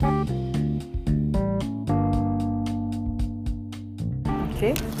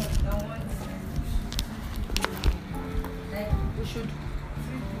Okay. Chapter 1 is like we should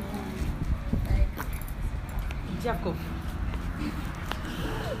treat people like Jacob.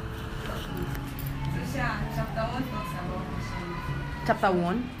 chapter 1 talks about Christianity. Chapter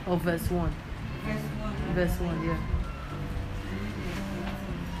 1 or verse 1? Verse 1. Verse 1, yeah.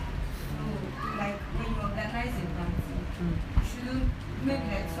 So, like when you organize a party, you shouldn't maybe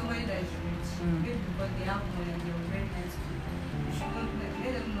like somebody that is rich, maybe because they have money and they're very nice people. You shouldn't let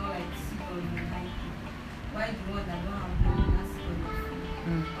them know like sit on the high people. Why the one that don't have money not sit on your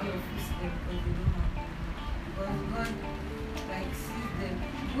feet or your footstep because they don't have money? Because God like sees them.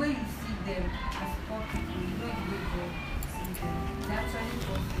 The way you see them as poor people, you know the way God sees them. They actually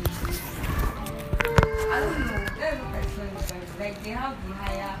poor people. I don't know. There's no person in the Bible. Like they have the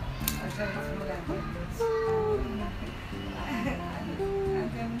higher authority more than God.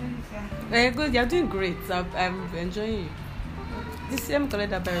 Very good. You're doing great. I'm enjoying you. This same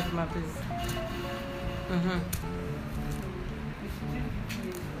collect that barrel from my place.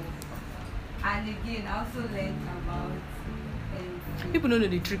 And again, I also learned about People don't know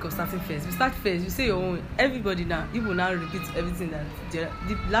the trick of starting first. You start first, you say your own. Everybody now, you will now repeat everything that the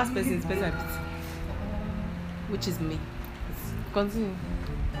last person is person repeats, which is me. Continue.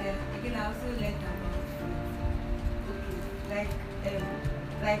 again, I also learned about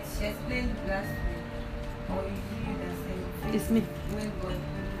like she explained last week, or you that said It's me. when God.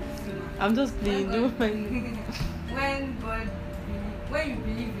 I'm just playing. Don't mind. When you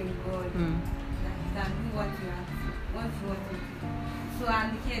believe in God, that you can do what you want to do. So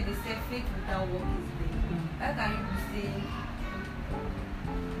and here they say faith without work is dead. How can you be saying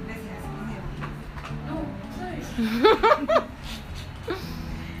blessing has been here? No, sorry.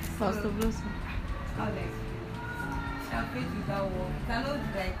 Pastor Blossom. How do I explain? Faith without work. You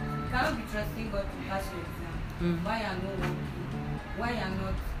cannot be trusting God to pass your exam. Why you are not working? Why you are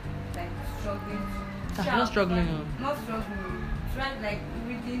not like struggling? I'm not struggling. Not struggling. Try like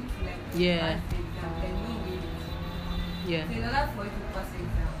reading to like Yeah. pass the exam. Then no way. Yeah. So in order for you to pass the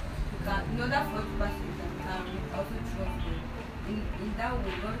exam, you can also trust God. In that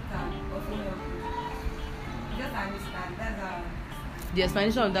way, God can also help you. Just understand. That's how. The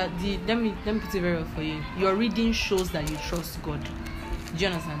explanation of that, let me put it very well for you. Your reading shows that you trust God. Do you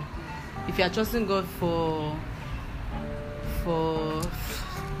understand? If you are trusting God for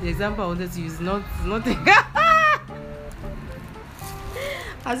the example I wanted to use, nothing.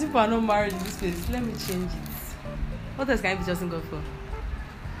 As if we are not married in this place, let me change it. What else can you be trusting God for?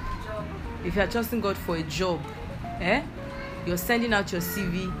 Job. If you are trusting God for a job, you're sending out your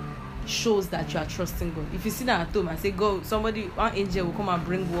CV, shows that you are trusting God. If you sit down at home and say, God, one angel will come and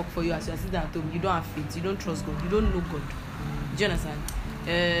bring work for you as you are sitting at home, you don't have faith, you don't trust God, you don't know God. Do you understand?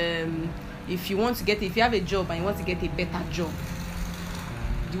 If you have a job and you want to get a better job,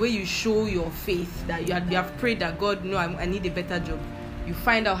 the way you show your faith that you have prayed that God, no, I need a better job, you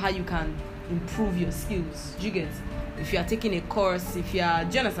find out how you can improve your skills. Do you get? If you are taking a course, do you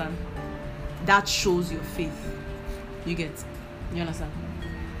understand? That shows your faith. You get? You understand?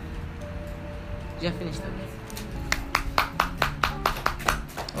 You have finished.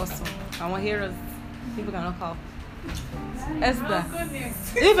 Awesome. I want hearers. People cannot call. Esther.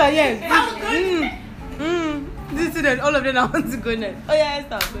 If I this is all of them I want to go next. Oh yeah,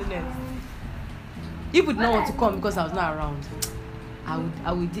 Esther, go next. You would not want to come because I was not around.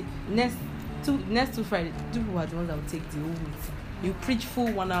 I would next two Fridays. Two people are the ones that will take the whole meeting. You preach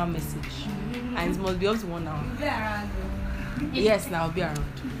full 1 hour message, and it must be up to 1 hour. You'll be around. Yes, now I'll be around.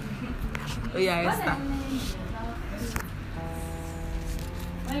 Oh yeah, Esther.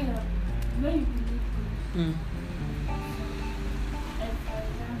 When you believe God, like for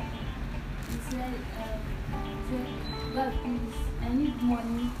example, he said, God, please, I need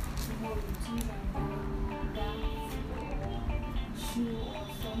money to go to gym and dance or shoe or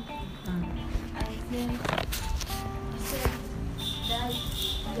something. And then he said that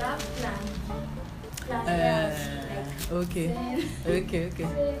you have plans. Okay. Okay. I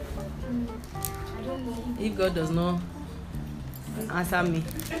don't know. If God does not answer me,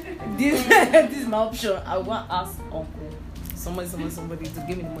 this is my option. I want to ask uncle, somebody to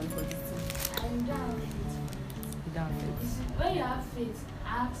give me the money for this thing. And you don't have faith. You don't have faith. When you have faith,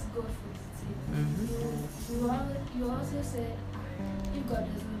 ask God for the thing. You also say, if God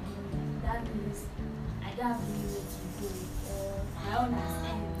doesn't do it, that means I don't have any way to do it, or I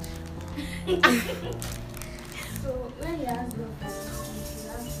understand. So when you ask God for something, you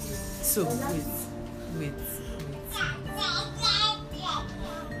have faith. So wait.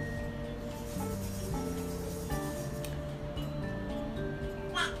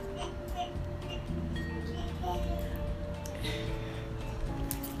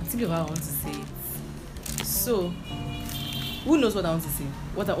 Think of how I want to say it. So, who knows what I want to say?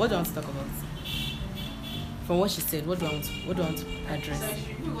 What do I want to talk about? From what she said, what do I want to address? So you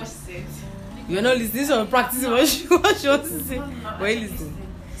repeat what she said. You're not listening. You're practicing what she wants to say. Were you listening?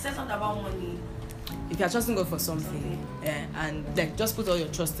 Say something about money. If you're trusting God for something, and like just put all your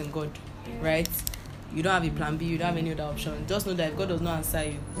trust in God, right? You don't have a plan B, you don't have any other option. Just know that if God does not answer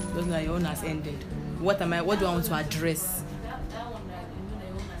you, just know that your own has ended. What do I want to address? That one that you know that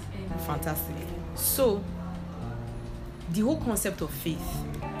your own has ended. Fantastic. So the whole concept of faith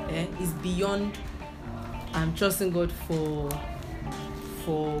is beyond I'm trusting God for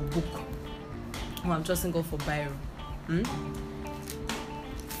book, or I'm trusting God for Bible.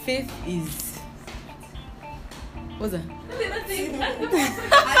 Faith is what's that? I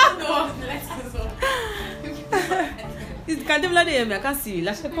don't know. Let's go. You can definitely hear me. I can't see you.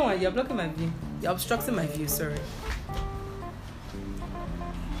 Come on, you're blocking my view. You're obstructing my view. Sorry.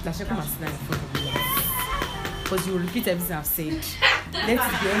 Lasha, come and sit down in front of me. Because you will repeat everything I've said. Let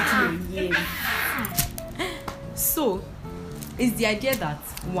it be into your ears. So, it's the idea that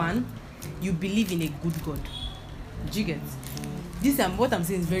one, you believe in a good God. Do you get? This what I'm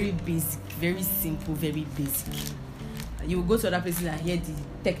saying is very basic, very simple, very basic. You will go to other places and hear the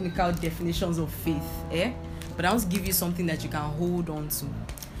technical definitions of faith, But I want to give you something that you can hold on to.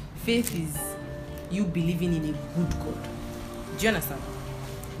 Faith is you believing in a good God. Do you understand?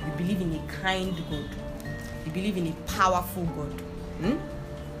 You believe in a kind God. You believe in a powerful God.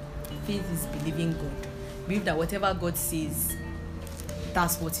 Faith is believing God. Believe that whatever God says,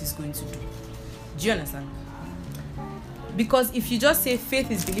 that's what He's going to do. Do you understand? Because if you just say faith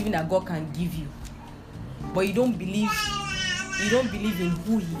is believing that God can give you, but you don't believe in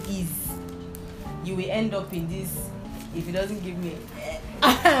who He is, you will end up in this. If He doesn't give me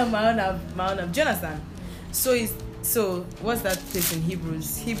my own. Do you understand? So what's that place in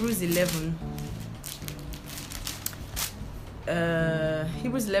Hebrews? Hebrews 11.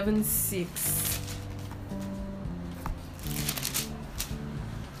 Hebrews 11:6.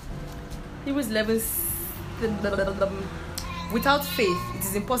 Hebrews 11. Without faith, it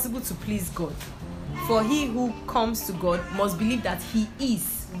is impossible to please God. For he who comes to God must believe that He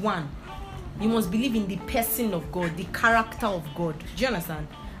is one. You must believe in the person of God, the character of God. Do you understand?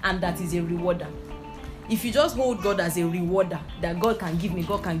 And that is a rewarder. If you just hold God as a rewarder, that God can give me,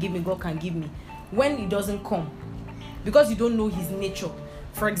 God can give me, God can give me, when it doesn't come, because you don't know His nature.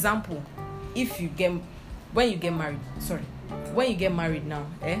 For example, when you get married now,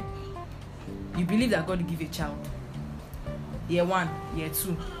 you believe that God will give a child. Year 1, year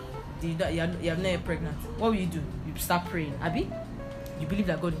 2, you have not yet pregnant. What will you do? You start praying. Abi? You believe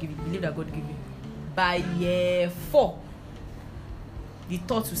that God will give you. Believe that God will give you. By year 4, the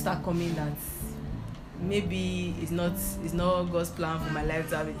thoughts will start coming that maybe it's not God's plan for my life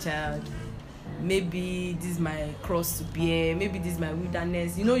to have a child. Maybe this is my cross to bear. Maybe this is my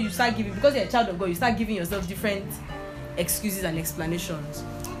wilderness. You start giving, because you're a child of God, you start giving yourself different excuses and explanations.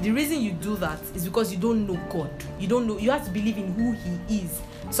 The reason you do that is because you don't know God. You don't know. You have to believe in who He is.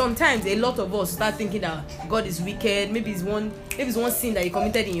 Sometimes a lot of us start thinking that God is wicked. Maybe it's one sin that you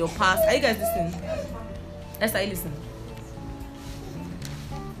committed in your past. Are you guys listening? Let's start listening.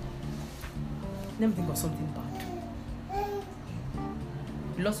 Let me think of something bad.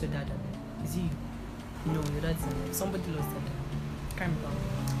 You lost your dad. Is it you? No, your dad's not. Somebody lost their dad. Can't remember.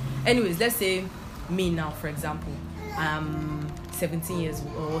 Anyways, let's say me now, for example. I'm 17 years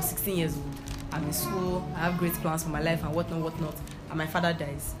old or 16 years old. I'm in school. I have great plans for my life and whatnot. And my father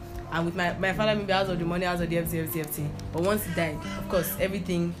dies. And with my father, maybe has all the money, has all the everything. But once he died, of course,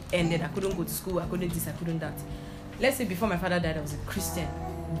 everything ended. I couldn't go to school. I couldn't this. I couldn't that. Let's say before my father died, I was a Christian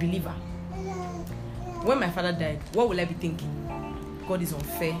believer. When my father died, what will I be thinking? God is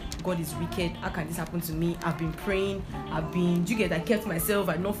unfair. God is wicked. How can this happen to me? I've been praying. I kept myself.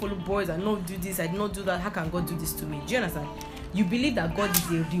 I did not follow boys. I did not do this. I did not do that. How can God do this to me? Do you understand? You believe that God is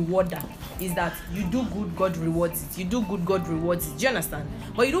a rewarder. Is that you do good, God rewards it. You do good, God rewards it. Do you understand?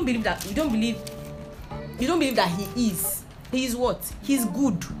 But you don't believe that. You don't believe that He is. He is what? He's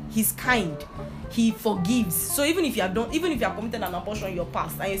good. He's kind. He forgives. So even if you have committed an abortion in your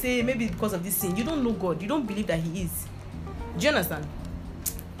past and you say maybe because of this sin, you don't know God. You don't believe that He is. Do you understand?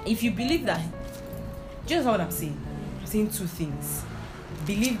 If you believe that, do you understand what I'm saying? I'm saying two things.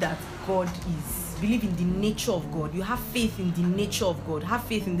 Believe that God is. Believe in the nature of God. You have faith in the nature of God. Have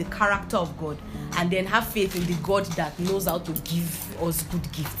faith in the character of God. And then have faith in the God that knows how to give us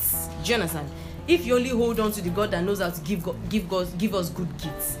good gifts. Do you understand? If you only hold on to the God that knows how to give us good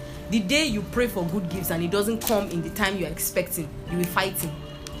gifts, the day you pray for good gifts and it doesn't come in the time you're expecting, you will fight Him.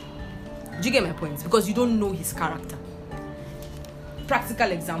 Do you get my point? Because you don't know His character.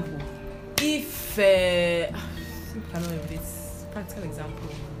 practical example. If I cannot remember this practical example.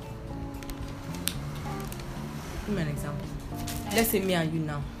 Give me an example. Let's say me and you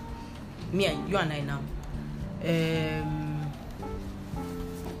now. Me and you and I now.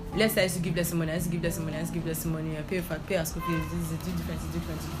 Let's say I used to give less money, I give less money, I pay her school fees, this is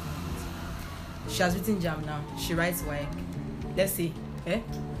different. She has written JAMB now, she writes WAEC. Let's say,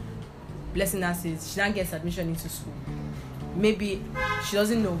 blessing her says she now gets admission into school. Maybe she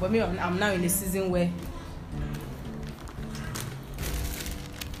doesn't know, but maybe I'm now in a season where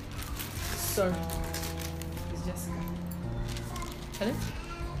sorry. It's Jessica. Hello?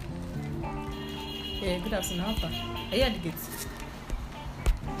 Yeah, good afternoon. How far? Are you at the gate?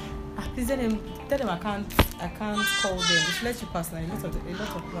 Please tell them I can't call them. They should let you pass now. A lot of people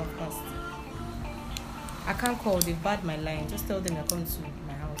have passed. I can't call, they barred my line. Just tell them you're coming to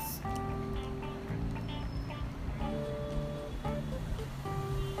my house.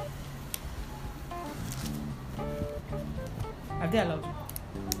 Have they allowed you?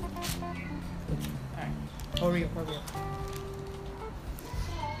 Okay. Alright. Hurry up.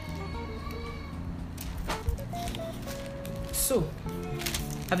 So,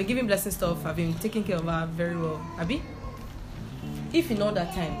 I've been giving blessing stuff. I've been taking care of her very well. Abi? If in all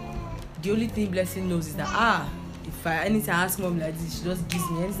that time, the only thing blessing knows is that if I anything I ask mom like this, she just gives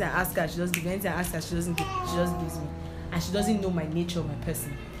me. Anything I ask her, she just gives me. Anything I ask her, she doesn't give. She just gives me, and she doesn't know my nature, my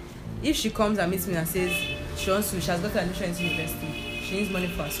person. If she comes and meets me and says she has got admission into university, she needs money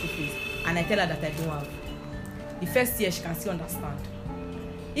for her school fees, and I tell her that I don't have. The first year she can still understand.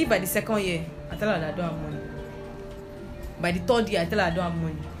 If by the second year I tell her that I don't have money, by the third year I tell her I don't have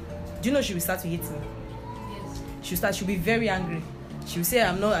money, do you know she will start to hate me? Yes. She'll be very angry. She will say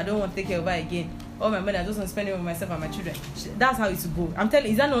I don't want to take care of her again. All my money I just want to spend it on myself and my children. That's how it will go. I'm telling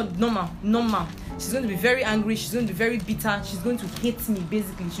you, is that not normal? She's going to be very angry, she's going to be very bitter, she's going to hate me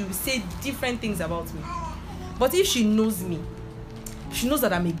basically. She will say different things about me. But if she knows me, she knows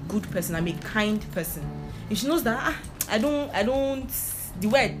that I'm a good person, I'm a kind person. If she knows that I don't the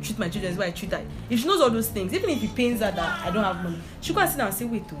way I treat my children is the way I treat her. If she knows all those things, even if it pains her that I don't have money, she'll go and sit down and say,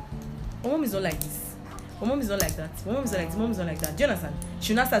 wait, my mom is not like this. My mom is not like that. My mom is not like this. My mom is not like that. Do you understand?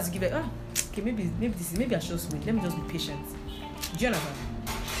 She'll not start to give it, okay, maybe I should just wait. Let me just be patient. Do you understand?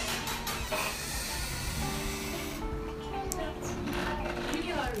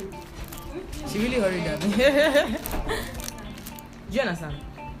 She really hurried at me. Do you understand?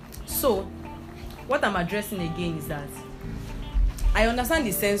 So, what I'm addressing again is that I understand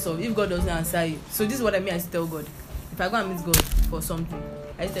the sense of if God doesn't answer you. So this is what I mean. I tell God, if I go and meet God for something,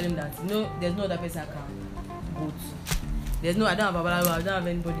 I tell him that there's no other person I can go to. I don't have I don't have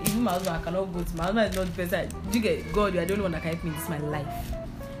anybody. Even my husband I cannot go to. My husband is not the person. Do you get God? You are the only one that can help me. This is my life.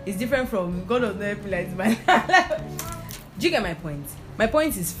 It's different from God does not help me like this. My life. Do you get my point? My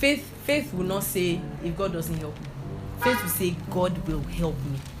point is faith will not say if God doesn't help me. Faith will say God will help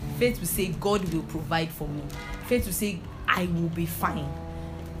me. Faith will say God will provide for me. Faith will say I will be fine.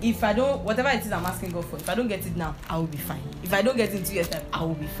 If I don't, whatever it is I'm asking God for, if I don't get it now, I will be fine. If I don't get it in 2 years' time, I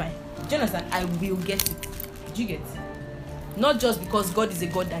will be fine. Do you understand? I will get it. Do you get it? Not just because God is a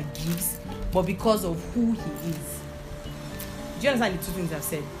God that gives, but because of who He is. Do you understand the two things I've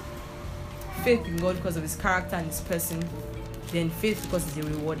said? Faith in God because of His character and His person, then faith because He's a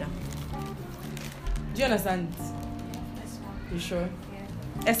rewarder. Do you understand? You sure?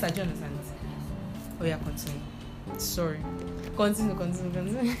 Yeah. Esther, do you understand? Oh yeah, continue. Sorry. Continue.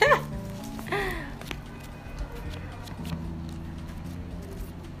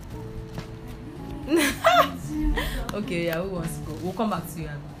 Okay, yeah, who wants to go? We'll come back to you.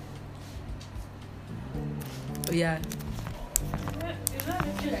 Oh yeah. Is that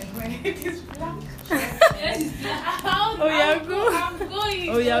looking like my head is black? Oh yeah, go. I'm going.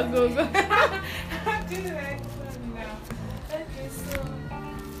 Oh yeah, go. I'm doing like fun now. Okay, so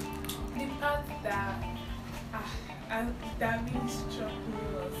the part that really struck me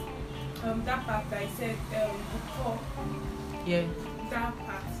was that part that I said before. Yeah. That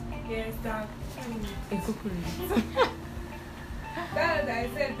part. Yes, that. That I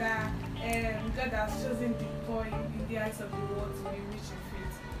said that God has chosen the poor in the eyes of the world to be rich in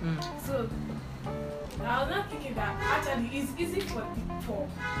faith. So I was not thinking that actually it's easy for the poor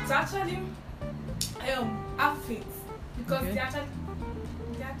to actually have faith because they actually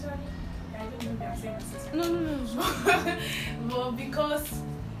I don't know if I'm saying this. No. But because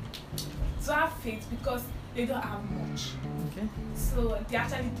to have faith because they don't have much. Okay. So they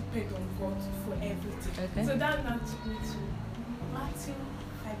actually depend on God for everything. Okay. So that now took me to Matthew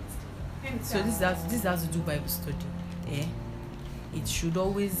 5. So this is how to do Bible study. Yeah. It should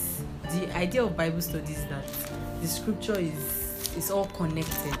always, the idea of Bible study is that the scripture is it's all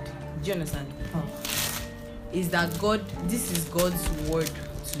connected. Do you understand? Is that God? This is God's word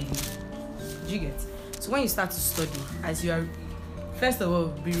to you. Do you get? So when you start to study, as you are, first of all,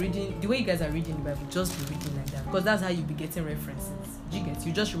 be reading the way you guys are reading the Bible. Just be reading like that, because that's how you be getting references. Do you get?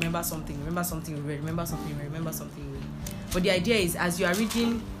 You just remember something you read, remember something you read, remember something you read. But the idea is, as you are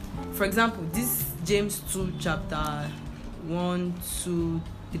reading, for example, this James 2 chapter 1, 2,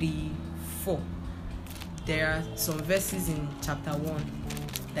 3, 4. There are some verses in chapter 1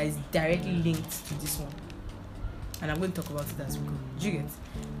 that is directly linked to this one, and I'm going to talk about it as we go. Do you get?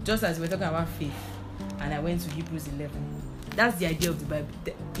 Just as we're talking about faith, and I went to Hebrews 11. That's the idea of the Bible.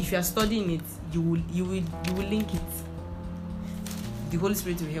 If you are studying it, you will link it. The Holy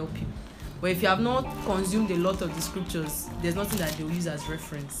Spirit will help you. But if you have not consumed a lot of the scriptures, there's nothing that they will use as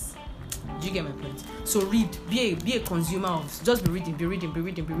reference. Do you get my point? So read, be a consumer of, just be reading.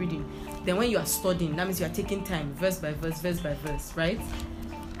 Then when you are studying, that means you are taking time, verse by verse, right?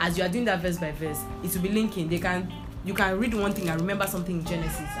 As you are doing that verse by verse, it will be linking. You can read one thing and remember something in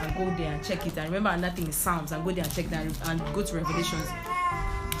Genesis and go there and check it, and remember another thing in Psalms and go there and check that and go to Revelations.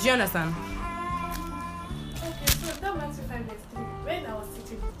 Do you understand? Okay, so that makes me find verse 3. When I was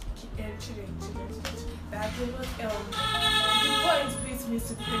sitting with children, that there was the boys brings me to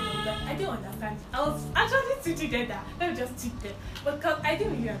the table. Like, I didn't understand. I was actually sitting there that let me just sit there, because I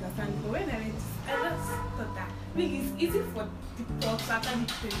didn't really understand. But when I read this, I just thought that really it's easy for the poor to actually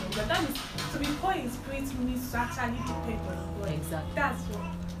depend on God. That means to be poor in spirit means to actually depend on God. Exactly. That's what.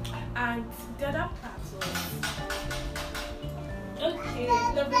 And the other part was okay,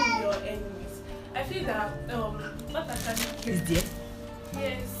 loving your enemies. I feel that not actually Is there?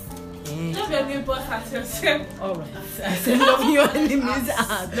 yes. Love your neighbors as yourself. Alright. I said love your enemies.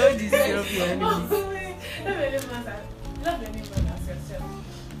 No, this is love your enemies. Love your neighbors as yourself.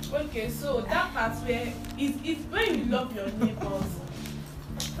 Okay, so that part where is when you love your neighbors.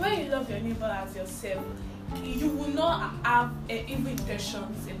 When you love your neighbor as yourself, you will not have evil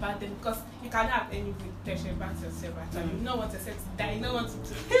intentions about them, because you cannot have any evil intention about yourself. Actually, you know what yourself to die, you know what to do.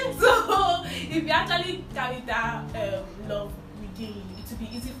 So if you actually carry that love within you, it will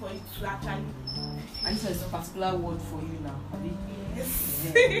be easy for you to actually. And this is a particular word for you now.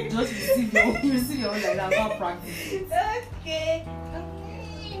 Yes. Yeah. Just receive your own like that. About practice. Okay.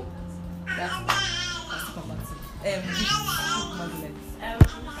 That's compatible.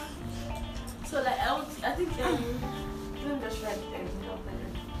 So like I think let me just write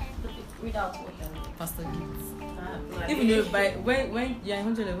read out what Pastor Gibbs. like, Even though when you're in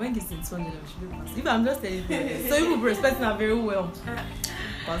 100, when it's in 200, I should be pastor. If I'm just telling you, so you will be respecting her very well.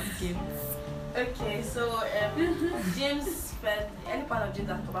 Pastor Gibbs. okay, so James spent any part of James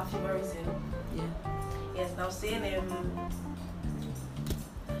that talk about favoritism. Yeah. Yes, now saying I'm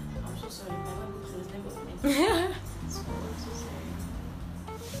so sorry, my language is never so sorry.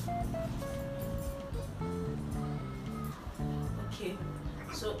 Okay,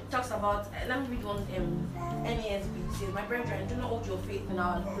 so it talks about let me read one NASB. It says, my brethren, do not hold your faith in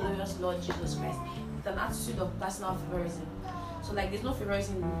our glorious Lord Jesus Christ with an attitude of personal favoritism. So like there's no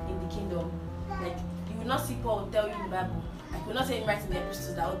favoritism in the kingdom. Like you will not see Paul tell you in the Bible. Like we're not saying right in the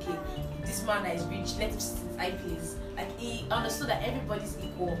epistles that okay, this man that is rich, let him sit in his high place. Like he understood that everybody's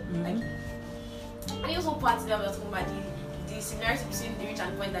equal. Mm-hmm. Like and he also part of them was talking about the similarity between the rich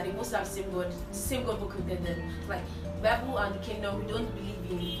and the poor, that they both have the same God who created them. Like the Bible and the kingdom, we don't believe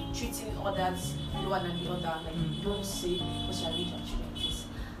in treating others lower than the other. Like we don't say because you are rich and treat like this.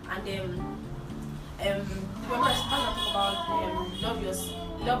 And when I talk about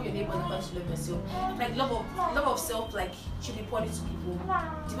love your neighbor as you love yourself. Like love of self, like should be poured into people.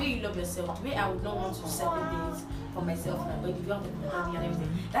 The way you love yourself, the way I would not want to separate things for myself, my body, beyond the body and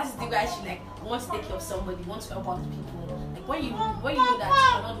everything. That's the way I should like want to take care of somebody, want to help out people. Like when you know that you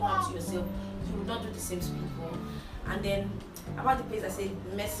cannot do harm to yourself, you will not do the same to people. And then about the place I said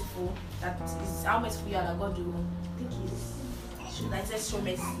merciful, that is how merciful you are that God will think is should I say show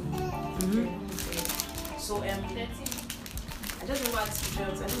mercy. Mm-hmm. So I just remember the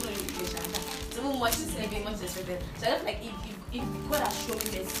scriptures. I don't know English. It's even much is giving, much is expected. So I just like if God has shown me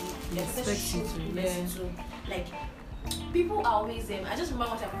mercy, expect you to, mercy too. Like people are always I just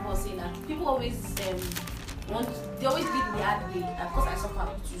remember what people were saying that people always they always live in the hard way. Of course I suffer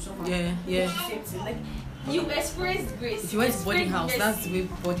to suffer. Yeah. It's the same thing. Like you experienced grace. If you went to boarding house, mercy. that's the way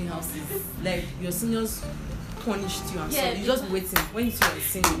boarding house is. Like your seniors punished you and so Yeah, you just waiting. When you see your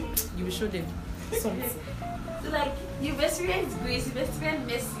senior, you will show them something. So like you've experienced grace, you've experienced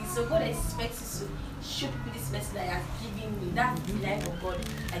mercy, so God expects you to show people this mercy that He has given me. That's the life of God,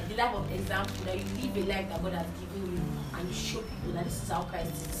 like the life of example, that you live a life that God has given you and you show people that this is how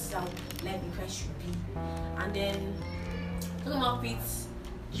Christ is, this is how life in Christ should be. And then talking about faith,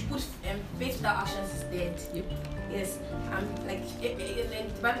 you put faith without actions is dead. Yep. Yes, like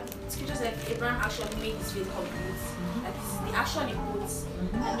the Bible scripture said Abraham action made his faith complete. Like this is the action he puts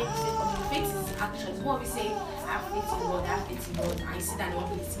that makes his faith complete. Faith is action. It's more of you saying, I have faith in God, I have faith in God, and you see that in one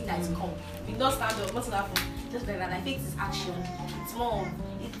place, see that it's come. If you don't stand up, what's gonna happen? Just like that. Like faith is action. It's more of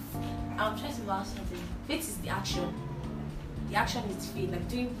it's I'm trying to ask something. Faith is the action. The action is faith. Like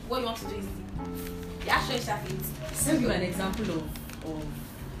doing what you want to do is the action is your faith. Let me give an example of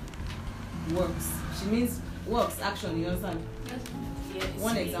works. She means works, action, you understand? Yes.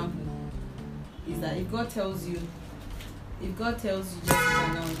 One example is that if God tells you just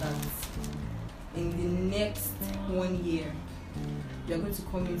now that in the next 1 year you are going to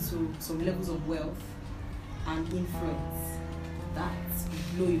come into some levels of wealth and influence that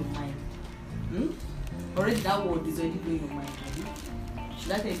will blow your mind. Already that word is already blowing your mind.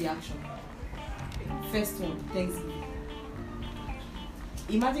 Should I tell you the action? First one, Thanksgiving.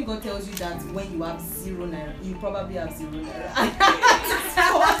 Imagine God tells you that when you have 0 naira, you probably have 0 naira.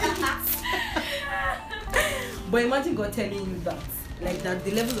 But imagine God telling you that, like that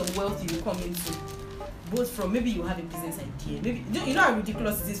the levels of wealth you will come into, both from maybe you have a business idea, maybe you know how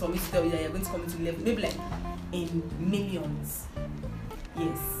ridiculous it is for me to tell you that you're going to come into level, maybe like in millions.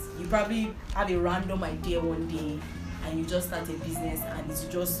 Yes, you probably have a random idea one day and you just start a business and it will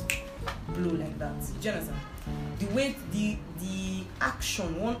just blow like that. Do you understand? The way the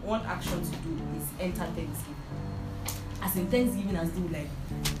action, one action to do is enter Thanksgiving. As in Thanksgiving, as do like,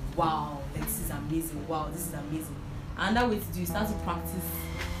 wow, like this is amazing. Wow, this is amazing. And that way to do is start to practice.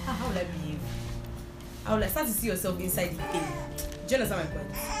 How will I behave? I will like start to see yourself inside the thing. Do you understand my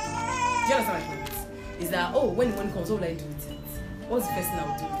point? Is that when the money comes, what will I do with it? What's the first thing I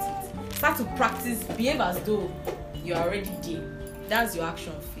will do with it? Start to practice, behave as though you're already there. That's your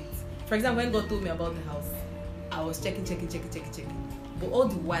action of faith. For example, when God told me about the house, I was checking. But all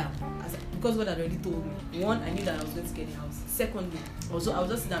the while, because God had already told me, one, I knew that I was going to get the house. Secondly, also I was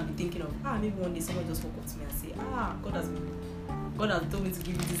just sitting and be thinking of, maybe one day someone just walk up to me and say, God has told me to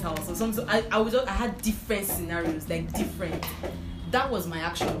give you this house or something. So I had different scenarios, like different. That was my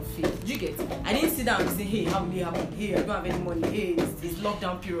action of faith. Do you get? I didn't sit down and say, hey, how will it happen? Hey, I don't have any money. Hey, it's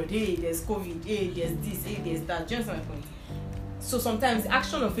lockdown period. Hey, there's COVID. Hey, there's this. Hey, there's that. Do you understand my point? So sometimes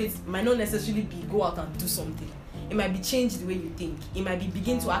action of faith might not necessarily be go out and do something. It might be change the way you think. It might be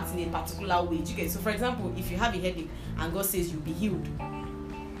begin to act in a particular way. Do you get? So for example, if you have a headache and God says you'll be healed,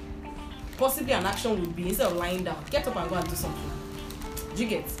 possibly an action would be, instead of lying down, get up and go and do something. Do you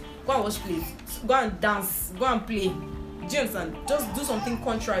get? Go and watch plays. Go and dance. Go and play. Do you understand? Just do something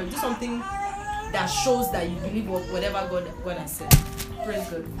contrary. Do something that shows that you believe whatever God has said. Praise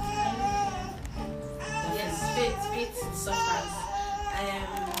God. Yes, faith sometimes.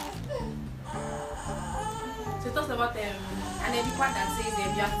 So it talks about and then the part that says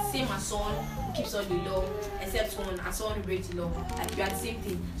you are the same as someone who keeps all the law, except one and someone who breaks the law. Like you are the same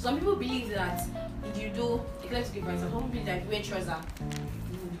thing. Some people believe that if you do, let's give an example. Some people believe that if you wear trousers,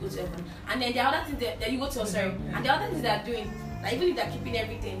 you go to heaven. And then the other thing that you go to, and the other things they are doing, like even if they're keeping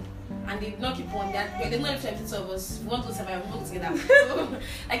everything and they not keep one, there's no difference of us. We want to survive, we want to get out. So,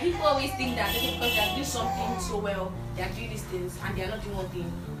 like people always think that because they're doing something so well, they're doing these things and they're not doing one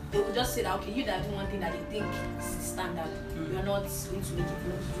thing. They will just say that okay, you that do one thing that they think is the standard. You are not going to make it, you're not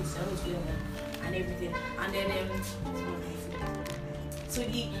going to do this, you're not going to do and everything. And then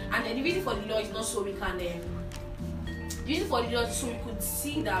the reason for the law is not so we can the reason for the law is so we could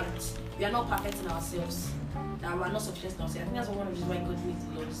see that we are not perfect in ourselves, that we are not sufficient in ourselves. I think that's one of the reasons why God made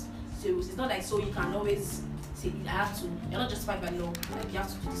the laws. So it's not like so you can always say I have to. You're not justified by law. Like you have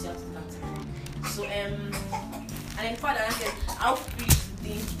to do this, you have to do that. So and then Father said, how foolish to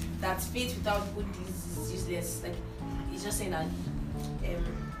think that faith without good deeds is useless. Like it's just saying that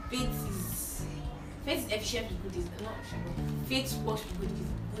faith is efficient with good deeds. Not faith works with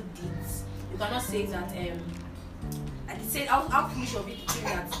good deeds. You cannot say that and it said how foolish of it to think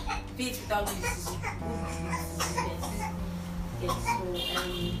that faith without good deeds is useless. Yes.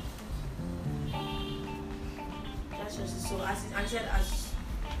 So that's just so as it said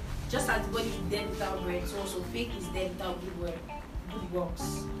just as the body is dead without bread, so also faith is dead without good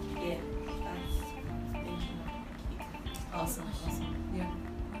works. Yeah, that's awesome. Yeah.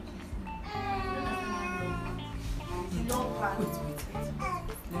 The law part. Wait.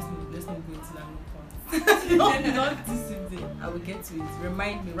 Let's not go into that part. Not this evening. I will get to it.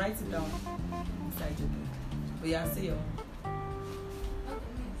 Remind me, write it down inside your book. But yeah, say your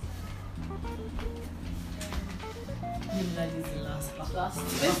maybe that is the last part.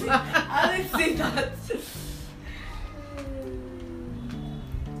 I didn't say that.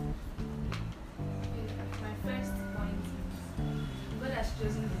 My first point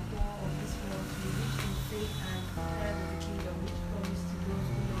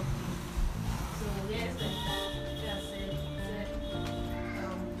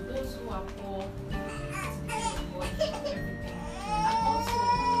are poor, to depend on God for everything. And also,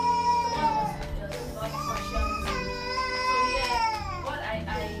 someone was about partiality. So yeah, what I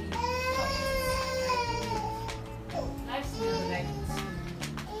thought is life's never like this.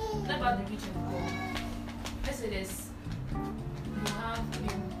 Not about the rich and poor. Let's say this.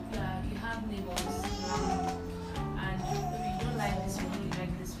 You have neighbors around, and maybe you don't like this one, you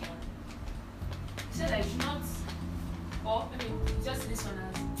like this one. You said like you should not, or maybe just this one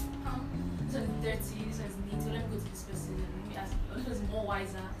as this one is dirty, this one is neat, so let me go to this person and maybe ask, oh, this one is more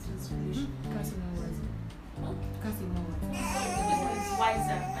wiser, this one is foolish. Can't say more words. Huh? Can't say more words. This one is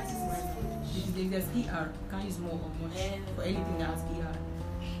wiser, and this one is foolish. If there's ER, can't use more or much for anything that has ER.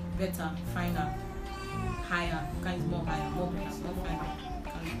 Better, finer, higher, can't use more higher, more better, more finer.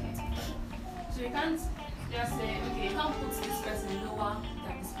 So you can't just say, okay, you can't put this person lower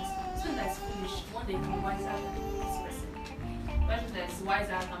than this person. This one that's foolish, one day can be wiser than this person. One that's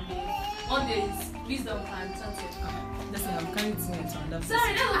wiser can be, one day's wisdom can turn to Listen, I'm carrying it on that.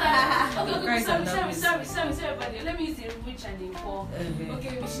 sorry, that's what sorry, everybody. Let me use the rich and the poor.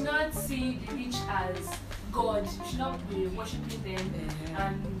 Okay, we should not see the rich as God. We should not be worshipping them,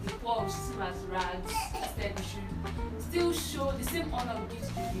 and the poor we should see them as rags. Instead, we should still show the same honor we give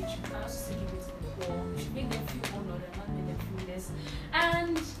to the rich. We can also still give it to the poor. We should make them feel honored and not make them feel less.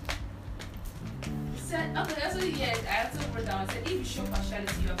 And said, okay, also yes, I also wrote down. I said, if you show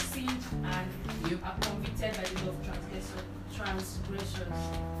partiality, you have sinned and you are convicted by the law of transgressions.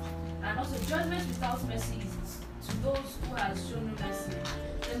 And also, judgment without mercy is to those who have shown no mercy.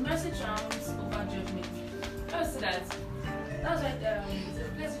 The mercy triumphs over judgment. I would say that. That's why the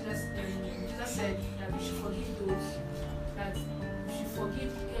place Jesus said that we should forgive those. That we should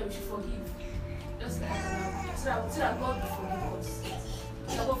forgive. Yeah, we should forgive. Just like so that God will forgive us.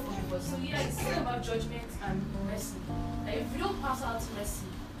 So God forgive us. So yeah, it's still about judgment and mercy. Like if you don't pass out mercy,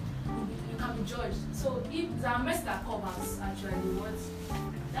 you can be judged. So if it's our mercy that covers actually what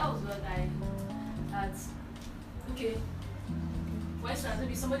that was what I had. Okay. For instance,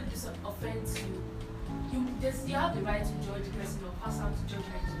 maybe somebody does offense you. You have the right to judge the person or pass out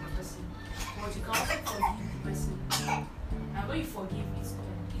judgment to the person. But you can also forgive the person. And when you forgive,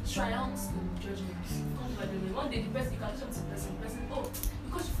 it triumphs in judgment. It comes by judgment. One day the person, you can do something to the person, oh,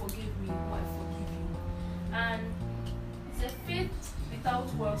 because you forgave me, oh, I forgive you. And it's a faith without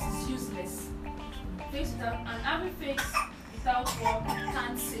works is useless. And having faith without work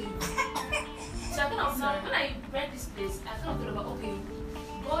can't save. So I kind of now, when I read this place, I kind of thought about, okay,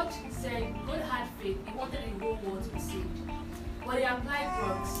 God said, God had faith, He wanted the whole world to be saved. But He applied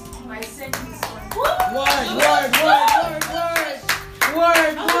works by sending His Son.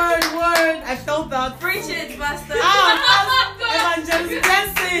 Word. I felt that. Preach it, Pastor. Evangelist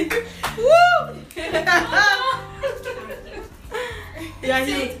blessing. Woo! Yeah,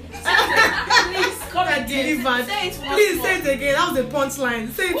 Please come and deliver. Please say it again. That was a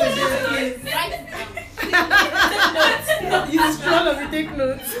punchline. Say it again, please. Write it down. You scroll or we take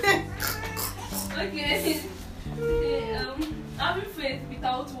notes. Okay. Having faith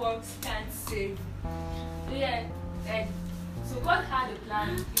without works can't save. So yeah, so God had a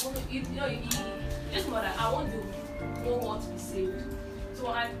plan. He just more that I want the whole world to be saved. So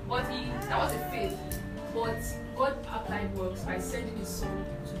that was a faith. But God applied works by sending His Son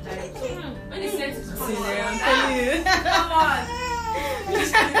to die. So when He sent His Son, I'm telling you. come on.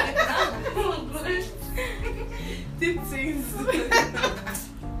 Deep things.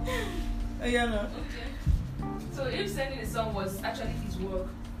 Yeah, no. Okay. So Him sending His Son was actually His work.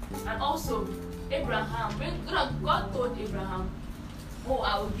 And also Abraham, when God told Abraham, oh,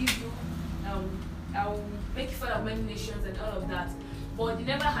 I will give you, I will make you father of many nations and all of that. But he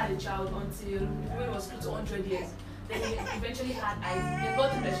never had a child until when he was close to 100 years. Then he eventually had Isaac. Then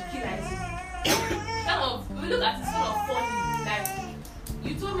God told him that she kill Isaac. We look at it sort of funny. Like,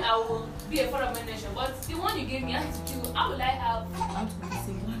 you told me I will be a father of many nations, but the one you gave me I had to kill. How will I have? I'm going to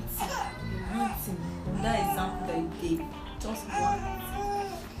say one thing. From that example that you gave, just one.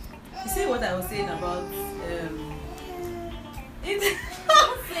 You see what I was saying about This is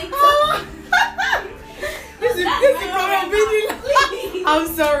I'm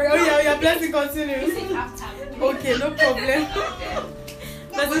sorry. Oh yeah, blessing continue. Okay, no problem.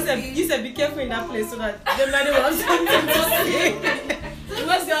 But you said be careful in that place so that the man will have something to say.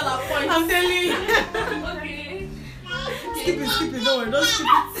 What's your other point? I'm telling you. Okay. Skip it, don't worry, don't skip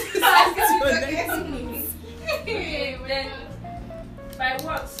Okay, then by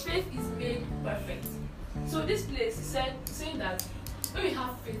works, faith is made perfect. So this place is saying that when we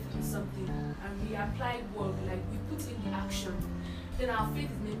have faith in something and we apply work, like we put in the action, then our faith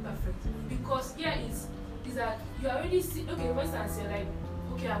is made perfect. Because here is that you already see, okay, for instance, you're like,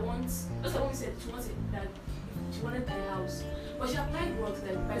 okay, I want. That's what we said. She wanted that. She wanted a house, but she applied work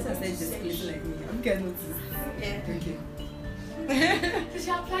like by going to search. like me. I'm getting noticed. Yeah. Okay. So she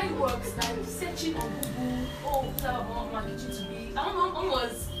applied works like searching on Google. Oh, what I want my kitchen to be. I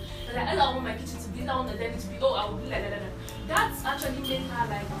was like, I want my kitchen to be. I want the dining to be. Oh, I would be like that. That actually made her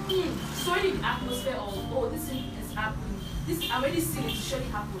like, sorry, the atmosphere of, oh, this thing is happening. This I already seen it surely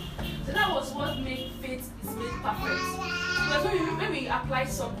happen. So that was what made faith is made perfect. Because when we apply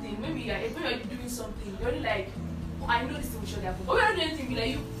something, when we are doing something, you're already like, oh, I know this thing will surely happen. But we don't do anything. Be like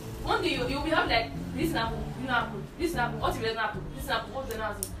you. One day you'll be like, this happen, this happen, what if it doesn't happen, this happen, what if it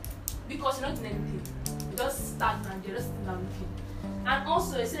doesn't happen? Because you're not doing anything. You're just stagnant, you're just sitting down looking. And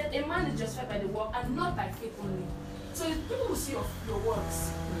also it said a man is justified by the work and not by faith only. So people will see your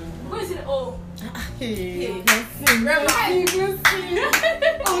works. When you say, oh, Hey.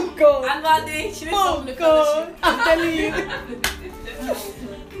 Oh God. and one day she needs Oh something to God. I'm telling you.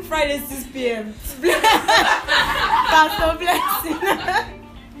 Friday 6 p.m. Pastor blessing.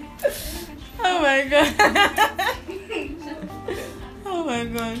 Oh my God. Oh my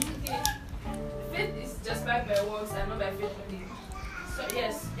God. faith is justified by works and not by faith only. So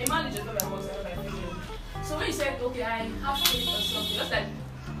yes, a man is justified by works and not by faith only. So when you said, okay, I have faith or something, just like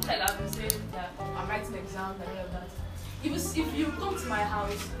I've been saying that I'm writing exams and all of that. If you come to my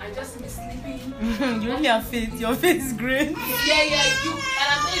house and just me sleeping, You only have faith. Your faith is great. yeah, and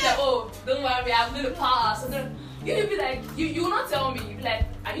I'm telling you that, oh, don't worry, I'm going to pass. You'll be like, you will not tell me. You'll be like,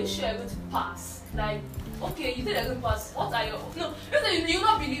 are you sure you're going to pass? Like, okay, you think you're going to pass. What are your no? You will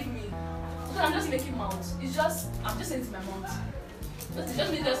not believe me. Because I'm just making mouths. I'm just saying to my mouth.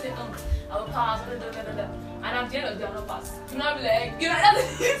 Just me just saying, I will pass. And at the end of the day, I'll not pass. You not be like, you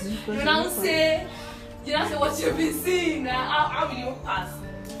now say what you've been seeing. How will you pass?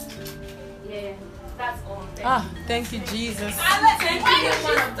 Yeah, that's all. Thank you, Jesus. Thank you,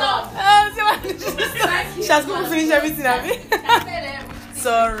 man of God. She has going to finish everything, have you?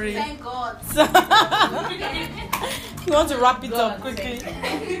 Sorry. Thank God. You want to wrap it up quickly?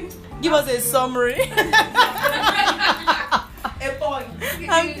 Give us a summary. A point.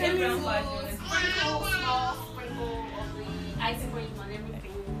 I'm telling you. Small sprinkle of the icing cream on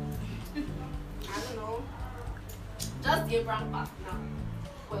everything. I don't know. Just the brown part now.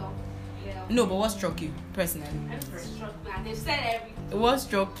 Well, yeah. No, but what struck you personally? Everything struck me. And they've said everything. What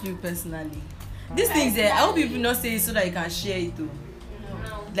struck you personally? These things there, I hope people not say it so that you can share it too.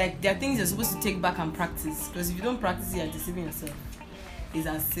 No. Like there are things you're supposed to take back and practice. Because if you don't practice it, you're deceiving yourself. It's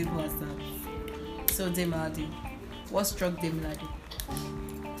as simple as that. So Demilade, what struck Demilade?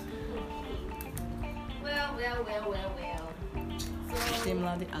 Well. So,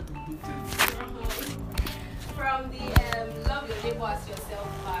 Demilade Adobu. from the love your neighbor as yourself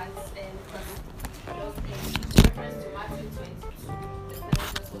part and just reference to Matthew 22. The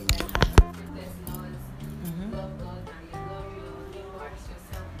sentence was like, greatest laws, love God and you love your neighbor as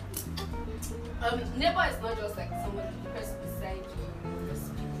yourself. Neighbor is not just like somebody, the person beside you, just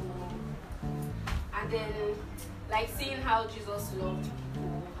people. And then, like seeing how Jesus loved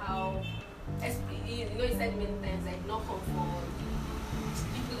people, how, he said many times, like, not come for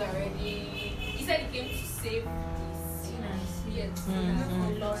people that already. He said he came to save the sinners. Yes.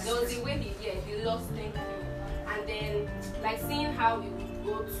 There was a way the lost, thank you. And then, like seeing how he would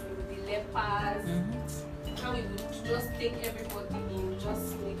go to the lepers, how he would just take everybody in,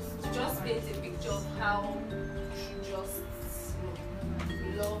 just paint a picture of how you should just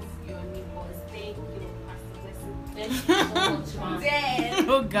love your neighbors. Thank you, Pastor Blessing. Thank you so much, man.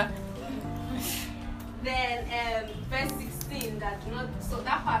 Oh God. Then verse 16, that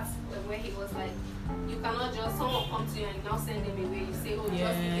that part where he was like, you cannot just someone come to you and you now send them away. You say, oh,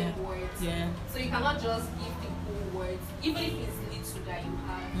 just give them words. Yeah. So you cannot just give people words, even if it's little that you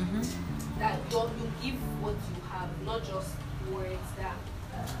have. That you give what you have, not just words. That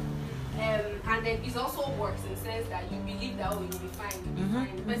and then it also works in the sense that you believe that you'll be fine. You'll be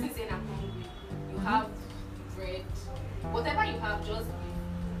fine. The person saying I'm hungry, you have bread, whatever you have, just give.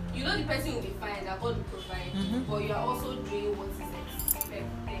 You know the person will be fine, that God will provide, but you are also doing what is expected.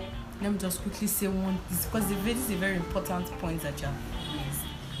 Let me just quickly say one, because this is a very important point that you have raised.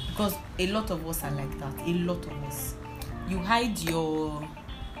 Because a lot of us are like that. A lot of us.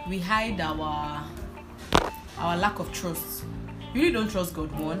 We hide our lack of trust. You really don't trust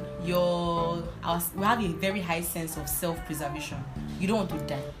God. One, we have a very high sense of self-preservation. You don't want to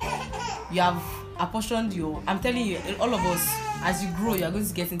die. You have apportioned I'm telling you, all of us, as you grow, you are going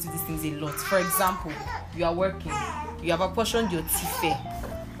to get into these things a lot. For example, you are working, you have apportioned your TFE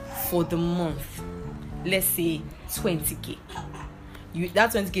for the month, let's say 20k.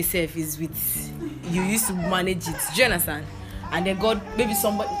 That 20k self is with you used to manage it. Do you understand? and then God, maybe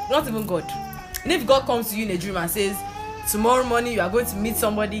somebody, not even God, and if God comes to you in a dream and says, tomorrow morning you are going to meet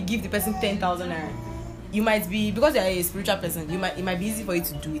somebody, give the person 10,000 naira, you might be, because you are a spiritual person, it might be easy for you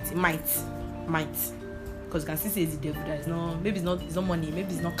to do it. It might, because you can still say it's the devil. That is not, maybe it's not money,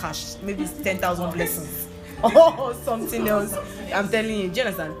 maybe it's not cash, maybe it's 10,000 blessings or something else. I'm telling you, do you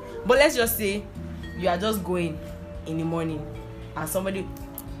understand? But let's just say you are just going in the morning and somebody,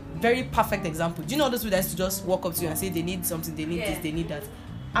 very perfect example. Do you know those people that used to just walk up to you and say they need something, they need this, they need that?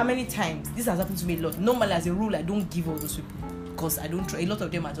 How many times this has happened to me a lot? Normally, as a rule, I don't give all those people because I don't. A lot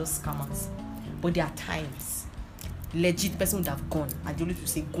of them are just scammers. But there are times, legit person would have gone and they only to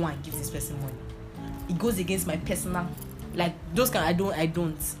say go and give this person money. It goes against my personal, like those kind. I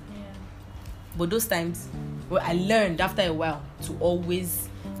don't. But those times, well, I learned after a while to always,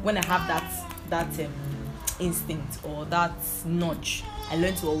 when I have that instinct or that nudge, I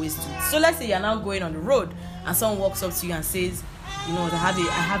learned to always do it. So let's say you're now going on the road and someone walks up to you and says, you know, I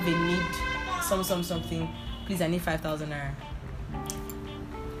have a need, something. Please, I need 5,000 naira.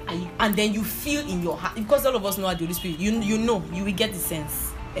 And then you feel in your heart, because all of us know how the Holy Spirit, you know, you will get the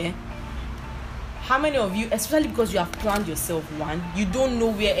sense. How many of you, especially because you have planned yourself, one, you don't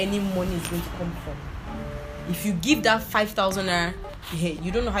know where any money is going to come from. If you give that 5,000 naira,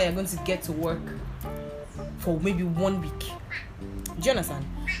 you don't know how you're going to get to work for maybe 1 week. Do you understand?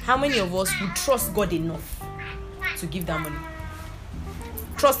 How many of us would trust God enough to give that money?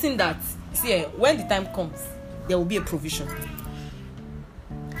 Trusting that, see, when the time comes, there will be a provision.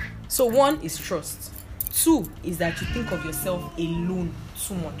 So 1 is trust. 2 is that you think of yourself alone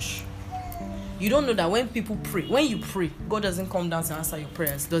too much. You don't know that when people pray, when you pray, God doesn't come down to answer your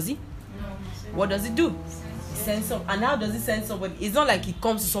prayers, does he? No. What does he do? He sends some. And how does he send somebody? It's not like he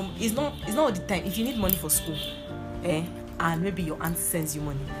comes to some. It's not all the time. If you need money for school, and maybe your aunt sends you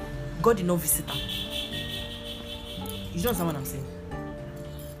money, God did not visit her. You don't understand what I'm saying?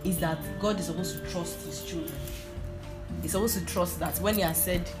 Is that God is supposed to trust his children. He's supposed to trust that when he has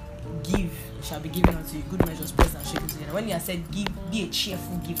said, give, it shall be given unto you. Good measures, pressed and shaken together. When he has said, give, be a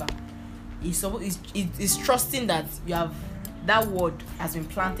cheerful giver. He's trusting that you have, that word has been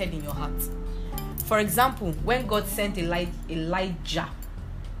planted in your heart. For example, when God sent Elijah,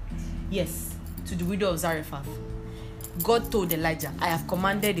 yes, to the widow of Zarephath, God told Elijah, I have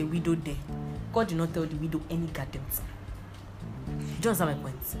commanded a widow there. God did not tell the widow any goddamn thing. Do you understand my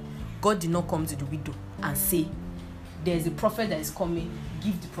point? God did not come to the widow and say, there's a prophet that is coming,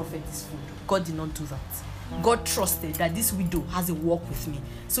 give the prophet this food. God did not do that. God trusted that this widow has a walk with me.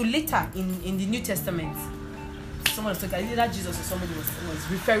 So later in the New Testament, someone was talking, either that Jesus or somebody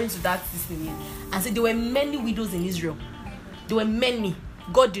was referring to that thing and said there were many widows in Israel. There were many.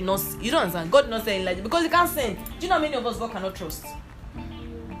 God did not, you don't understand, God did not say Elijah because he can't send. Do you know how many of us God cannot trust?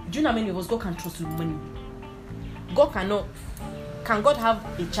 Do you know how many of us God can trust with money? God cannot. Can God have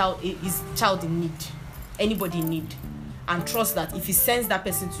his child in need, anybody in need, and trust that if he sends that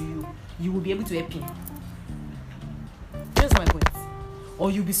person to you, you will be able to help him? That's my point.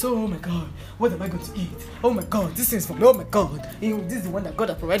 Or you'll be so, oh my God, what am I going to eat? Oh my God, this is from, oh my God, this is the one that God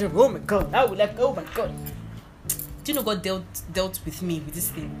has provided. Oh my God, I would like, oh my God. Do you know God dealt with me with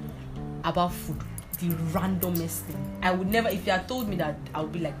this thing about food? The randomest thing. I would never, if you had told me that I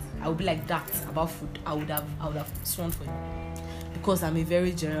would be like that about food, I would have sworn for you. Because I'm a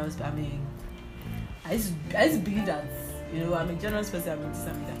very generous, I used to believe that, you know, I'm a generous person, I'm this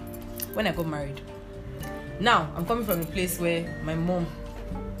and that. When I got married, now I'm coming from a place where my mom,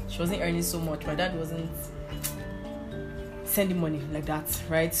 she wasn't earning so much, my dad wasn't sending money like that,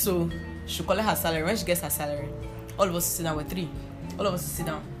 right? So she'll collect her salary. When she gets her salary, all of us sit down, we're 3. All of us sit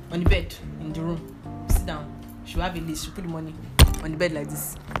down on the bed in the room, sit down. She'll have a list, she'll put the money on the bed like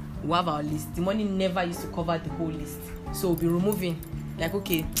this. We'll have our list. The money never used to cover the whole list. So we'll be removing, like,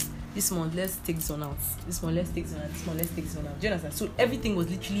 okay, this month let's take this one out. This month let's take this one out. This month let's take this one out. Do you understand? So everything was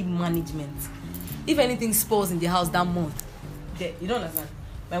literally management. If anything spoils in the house that month, you don't understand.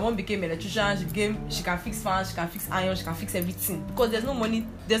 My mom became an electrician. She can fix fans, she can fix iron, she can fix everything. Because there's no money,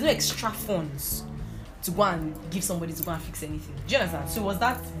 there's no extra funds to go and give somebody to go and fix anything. Do you understand? So it was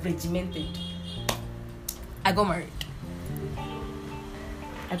that regimented. I got married,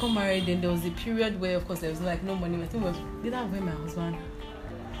 and there was a period where, of course, there was no money. I think it was either when my husband,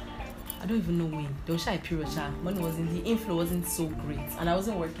 I don't even know when. There was a period, money wasn't, the inflow wasn't so great, and I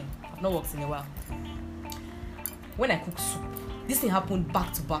wasn't working. I've not worked in a while. When I cook soup, this thing happened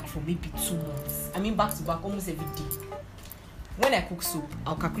back to back for maybe 2 months. I mean, back to back almost every day. When I cook soup,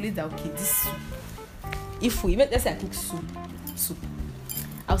 I'll calculate that, okay, this soup, let's say I cook soup,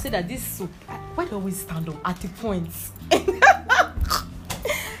 I'll say that this soup, why do I always stand up at the point?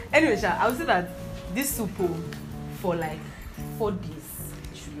 Anyway, I'll say that this soup for like 4 days,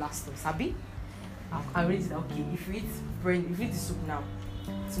 it should last us. Abi? I already said, okay, if you eat bread, if you eat the soup now,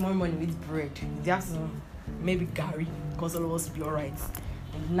 tomorrow morning we eat bread. In the afternoon, maybe Gary, because all of us will be alright.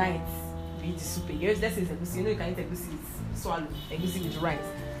 In the night, we eat the soup. Let's say it's egusi. You know you can eat egusi with swallow, egusi with rice.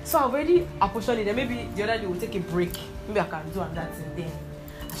 So I already apportioned it. Then maybe the other day we'll take a break. Maybe I can do that thing then.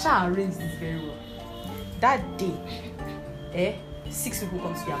 I shall arrange this very well. That day, 6 people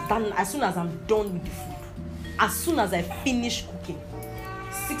come to the house. As soon as I'm done with the food, as soon as I finish cooking,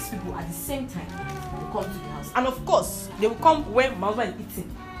 6 people at the same time will come to the house. And of course, they will come when my husband is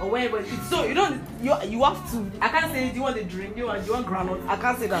eating or when everybody eats. So you have to. I can't say, do you want a drink? Do you want granite? I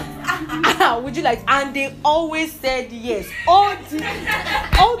can't say that. Would you like? And they always said yes. All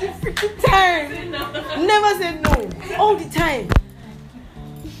the freaking time. Never said no. All the time.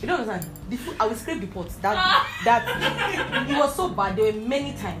 You don't understand? The food, I will scrape the pot. That it was so bad. There were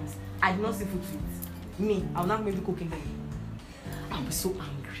many times I did not see food to eat. Me, I will not maybe cooking them. I was so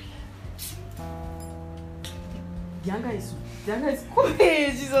angry. The anger is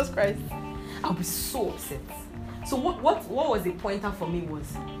hey, Jesus Christ. I'll be so upset. So what was the pointer for me was,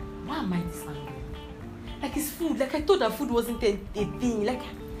 why am I this angry? Like it's food. Like I thought that food wasn't a thing. Like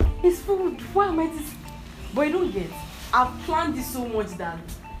it's food. Why am I this? But you don't get. I've planned this so much that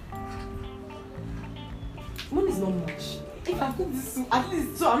money is not much. If I cook this soup, at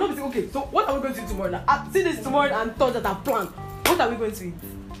least, so I'm not saying, okay, so what are we going to eat tomorrow now? I've seen this tomorrow and thought that I've planned. What are we going to eat?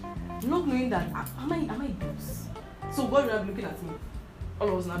 Not knowing that, am I dose? So God will not be looking at me. All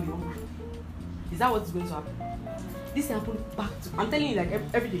of us will not be hungry. Is that what's going to happen? This happened back to, I'm telling you, like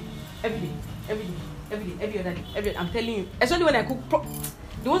every day, every other day, I'm telling you. Especially when I cook,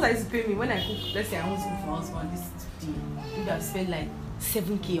 the ones that used to pay me, when I cook, let's say I want to cook for my husband this day, maybe I've spent like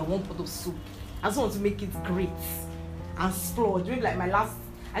 7K on one pot of soup. I just want to make it great and splurge. Maybe like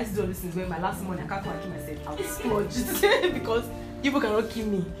I used to do all these things where my last money I can't come and kill myself. I'll splurge because people cannot kill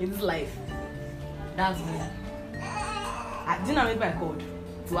me in this life. That's me. I didn't have anybody I called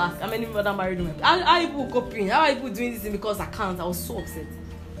to ask how many other married women. How are people copying? How are people doing this thing because I can't? I was so upset.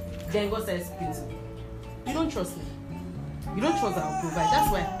 Then God started speaking to me. You don't trust me. You don't trust that I'll provide.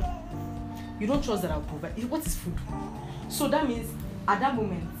 That's why. You don't trust that I'll provide. What is food? So that means at that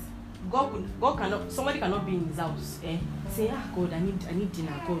moment, God cannot, somebody cannot be in his house, say, God, I need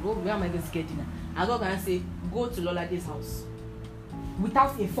dinner. God, where am I going to get dinner? And God can say, go to Lolade's house.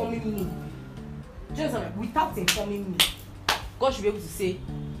 Without informing me. Just without informing me. God should be able to say,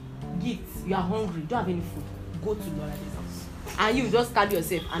 Gift, you are hungry, don't have any food. Go to Lolade's house. And you just carry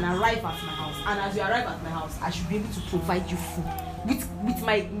yourself and arrive at my house. And as you arrive at my house, I should be able to provide you food. With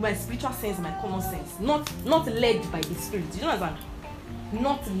my spiritual sense, my common sense. Not led by the Spirit. You know what I'm saying?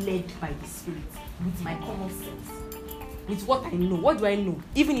 Not led by the Spirit, with my common sense, with what I know. What do I know?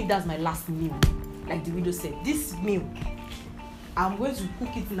 Even if that's my last meal, like the widow said, this meal, I'm going to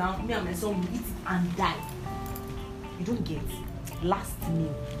cook it now. Me and my son will eat it and die. You don't get last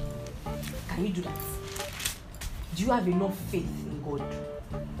meal. Can you do that? Do you have enough faith in God?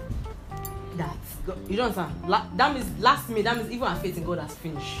 That God, you don't understand? That means last meal. That means even our faith in God has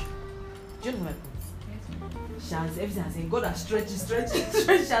finished. Do you know what I mean? She has everything. I say God has stretched. She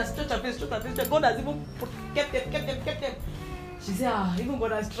has stretched her face. God has even kept them. She said, even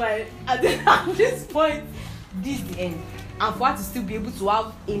God has tried. And then at this point, this is the end. And for her to still be able to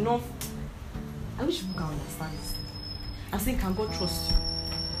have enough, I wish people can understand this. I'm saying, can God trust you?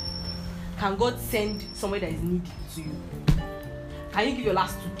 Can God send somebody that is needy to you? Can you give your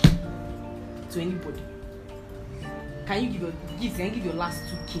last 2K to anybody? Can you give your gifts? Can you give your last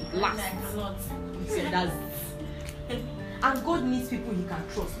 2K? Last. So that's it. And God needs people he can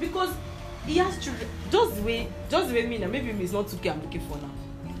trust because he has children. Just the way me now. Maybe it's not 2K I'm looking for now.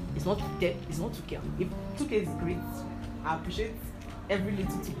 It's not 2K. If 2K is great, I appreciate every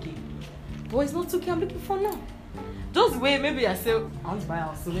little 2K. But it's not 2K I'm looking for now. Just the way maybe I say I want to buy a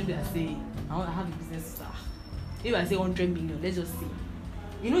house, so maybe I say I have a business start. Maybe I say 100 million. Let's just say.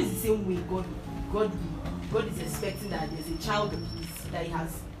 You know, it's the same way God is expecting that there's a child of his that he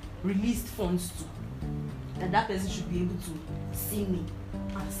has released funds to. That person should be able to see me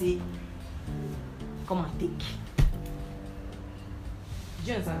and say, come and take. Do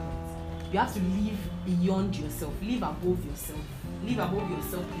you understand? You have to live beyond yourself, live above yourself, live above your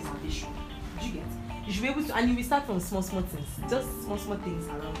self-preservation. Do you get? You should be able to, and you will start from small things, just small things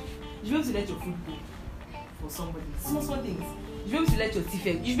around. You should be able to let your food go for somebody. Small things. You should be able to let your teeth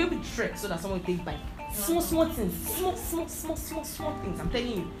out. You should be able to trek so that someone will take bite. Small things. Small things. I'm telling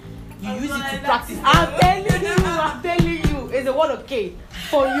you. You use it to practice. I'm telling you. It's a word of K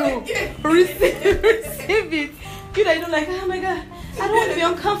for you. Receive it. You don't like, oh my God, I don't want to be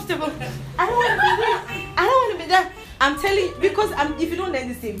uncomfortable. I don't want to be there. I'm telling you, because if you don't learn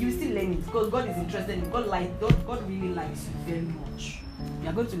this thing, you will still learn it because God is interested in it. God really likes you very much. You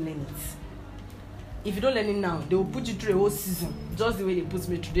are going to learn it. If you don't learn it now, they will put you through a whole season, just the way they put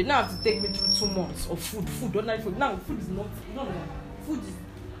me through. They now have to take me through 2 months of food, ordinary food. Now food is not, you don't know. Food is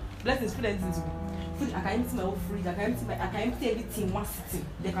blessings, food anything to me. Food, I can empty my whole fridge, I can empty everything in one sitting.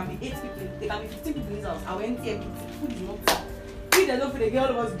 There can be 8 people, there can be 15 people in this house. I will empty everything. Food is not. If there's no food, they get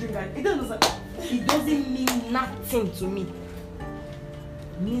all of us drink, and it doesn't mean nothing to me.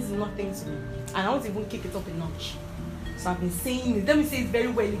 It means nothing to me. And I won't even kick it up a notch. So I've been saying it. Let me say it very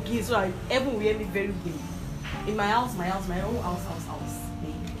well again so that everyone will hear me very well. In my own house.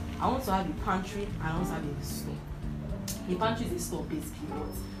 I want to have a pantry and I want to have a store. A pantry is a store basically,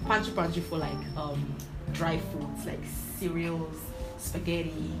 but pantry for like dry foods like cereals,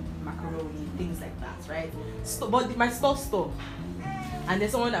 spaghetti, macaroni, things like that, right? But my store. And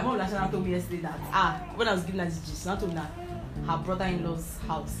there's someone that Mom Lashana told me yesterday that when I was giving her this gist, she told me that her brother-in-law's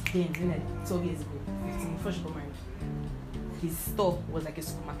house then, 12 years ago, 15, before she got married, his store was like a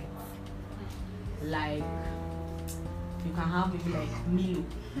supermarket. Like you can have maybe like Milo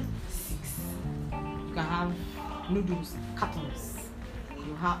 6. You can have noodles, cartons.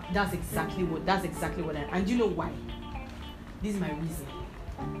 You have that's exactly what I and you know why? This is my reason.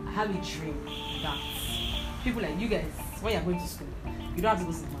 I have a dream that people like you guys, when you're going to school, you don't have to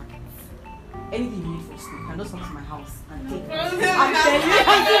go to the market. Anything you need for school, you can just come to my house and take it. I'm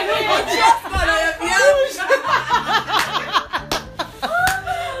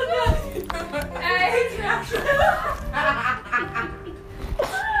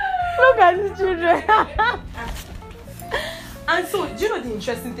Look at these children. And so, do you know the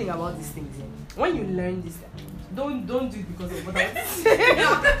interesting thing about these things? When you learn this, don't do it because of what I'm saying.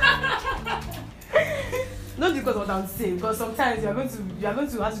 Not because of what I'm saying, because sometimes you are going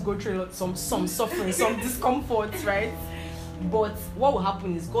to have to go through some suffering, some discomfort, right? But what will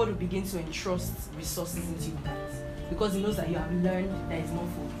happen is God will begin to entrust resources into your hands because He knows that you have learned that it's not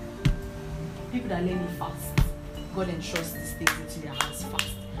for you. People that learn it fast, God entrusts these things into their hands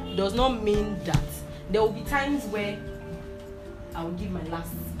fast. It does not mean that there will be times where I will give my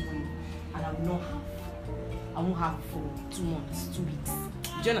last money and I won't have for 2 months, 2 weeks.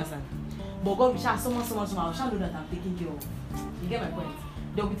 Do you understand? But God will share so much, I shall know that I'm taking care of. You get my point?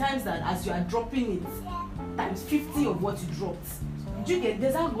 There will be times that as you are dropping it, times 50 of what you dropped. Do you get?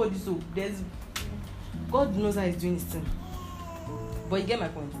 There's how God is so. God knows how He's doing His thing. But you get my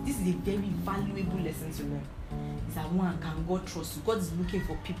point? This is a very valuable lesson to learn. Is that one, can God trust you? God is looking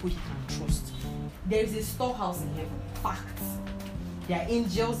for people He can trust. There is a storehouse in heaven. Facts. There are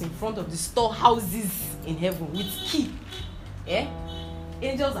angels in front of the storehouses in heaven with key. Eh?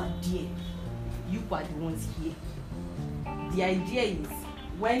 Angels are there. You are the ones here. The idea is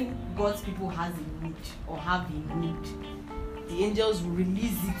when God's people has a need or have a need, the angels will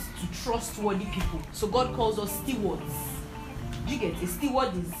release it to trustworthy people. So God calls us stewards. Do you get? A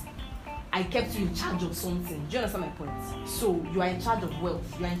steward is I kept you in charge of something. Do you understand my point? So you are in charge of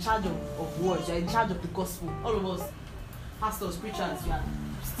wealth, you are in charge of words, you are in charge of the gospel. All of us, pastors, preachers, you are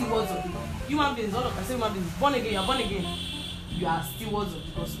stewards of the human beings, all of us human beings, born again, you are born again. You are stewards of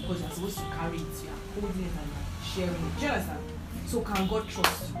the gospel because you are supposed to carry it, you are holding it and you are sharing it. Do you understand? So can God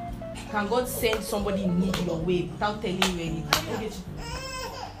trust you? Can God send somebody in need your way without telling you anything? Okay.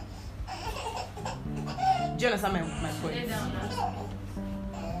 Do you understand my point?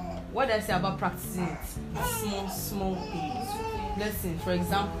 What did I say about practicing it? Small things. Listen, for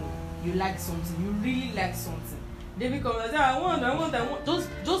example, you like something, you really like something. They become like, I want.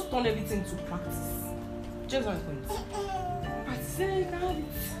 Just turn everything to practice. Just one point. Practice, you can have it.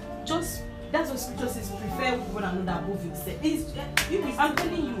 Just that's what scripture says. Prefer one another above yourself. I'm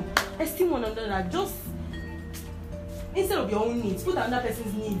telling you, esteem one another. Just instead of your own needs, put another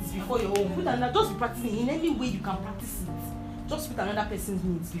person's needs before your own. Just be practicing in any way you can practice it. Just put another person's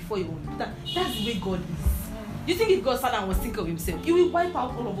needs before your own. That's the way God is. You think if God sat down and was thinking of Himself, He will wipe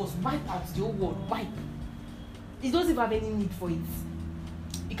out all of us, wipe out the whole world, wipe. He doesn't have any need for it.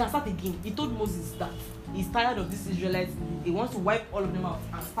 He can start again. He told Moses that he's tired of these Israelites. He wants to wipe all of them out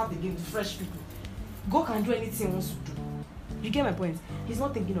and start again with fresh people. God can do anything He wants to do. You get my point? He's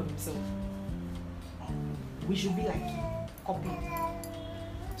not thinking of Himself. We should be like Him. Copy.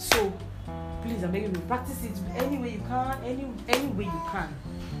 So, please, I'm begging you, practice it any way you can, any way you can.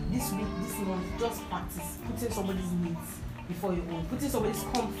 This week, this month, just practice putting somebody's needs before your own, putting somebody's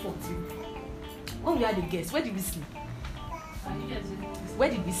comfort. When we had a guest, where did we sleep? Where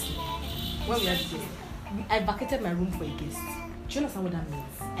did we sleep? When we had a guest, I vacated my room for a guest. Do you understand what that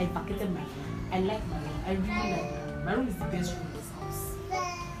means? I vacated my room. I like my room. I really like my room. My room is the best room in this house.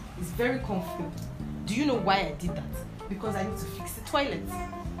 It's very comfortable. Do you know why I did that? because I need to fix the toilet.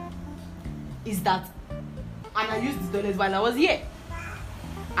 Is that, and I used the toilet while I was here.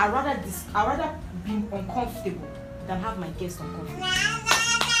 I rather be uncomfortable than have my guests uncomfortable.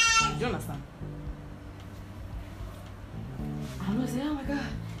 Do you understand? I'm not saying, oh my god,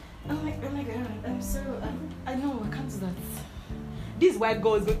 oh my god, I'm so, I know, I can't do that. This is why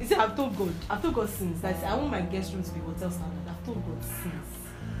God, you see, I've told God since that I want my guest room to be hotel standard. I've told God since.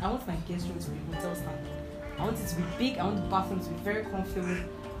 I want my guest room to be hotel standard. I want it to be big, I want the bathroom to be very comfortable.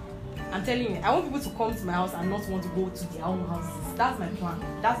 I'm telling you, I want people to come to my house and not want to go to their own houses. That's my plan.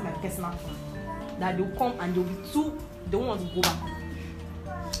 That's my personal plan. That they'll come and they'll be they won't want to go back.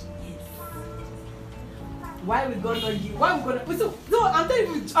 Yes. Why we gonna give? Why we gonna? So I'm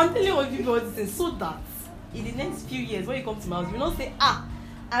telling you all people all these things so that in the next few years when you come to my house, you don't say, I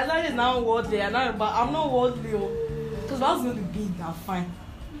know it's now worldly, but I'm not worldly. Because my house is going to be big and fine.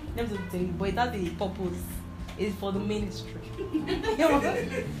 Let me tell you, but it has a purpose. It's for the ministry.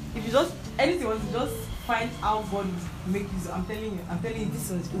 If you just anything wants to just find how God will make use. I'm telling you, this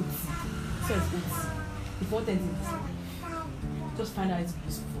one is OT. This one is OT. Important in this life. Just find out it's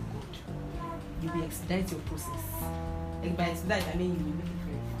useful for God. You will expedite your process. And by expedite, I mean you will make it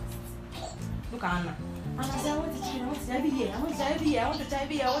very fast. Look at Anna. Anna said, I want to child every year. I want to child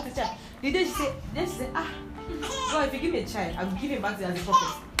every year. The day she said, God, if you give me a child, I will give him back to you as a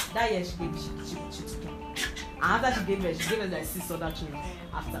prophet. That year she took him. And after she gave us like 6 other children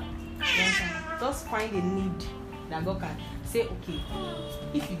after. Just find a need that God can say, okay,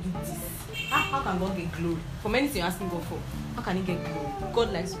 if you do this, how can God get glory? For many things you're asking God for, how can he get glory?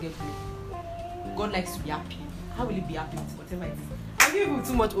 God likes to get glory. God likes to be happy. How will he be happy with whatever it is? I'm giving you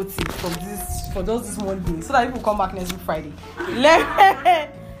too much OT for just this one day, so that people come back next week Friday.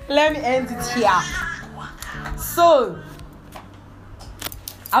 Let me end it here. So,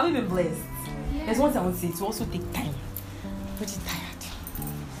 have you been blessed? There's one thing I want to say, it will also take time. I'm pretty tired.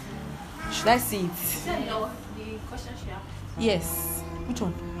 Should I say it? The question she asked. Yes. Which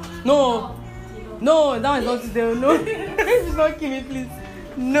one? No, that one is not today. No. Please don't kill me, please.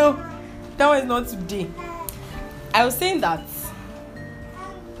 No, that one is not today. I was saying that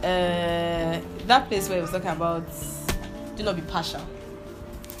that place where I was talking about do not be partial.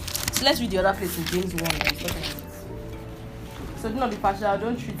 So let's read the other place in James 1 that I was talking about. So do not be partial.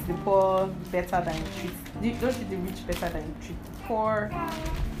 Don't treat the poor better than you treat. Don't treat the rich better than you treat the poor.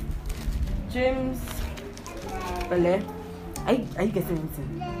 James, Bele, are you getting anything?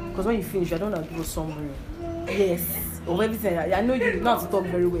 Because when you finish, I don't know how to give a summary. Yes, of everything. I know you know how to talk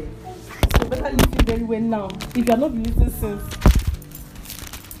very well. So better listen very well now. If you are not listening since,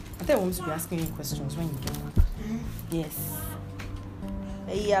 I think I want to be asking you questions when you get back. Yes.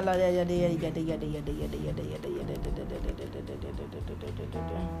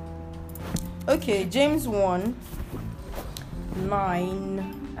 Okay, James 1,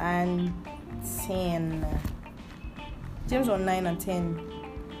 9 and 10. James 1, 9 and 10.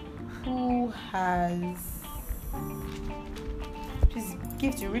 Who has... Please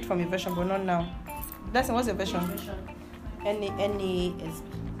give to read from your version, but not now. Lesson, what's your version? NASB.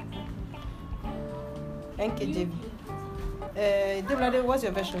 NKJV. Deblade, what's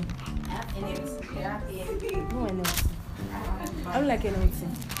your version? I have NLT. No NLT. I don't like NLT.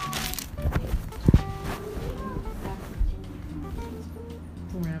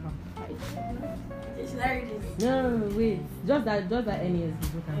 Wherever. Should I read this? No, wait. Just that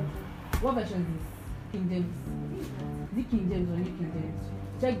NASB. What version is this? King James. Is it King James or New King James?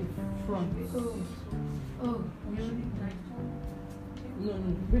 Check the front. Oh. No.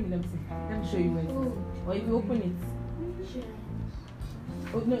 Bring them. Let me show you where it is. Or if you open it.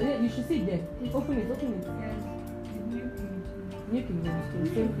 Oh no, you should see it there. Open it. New King James,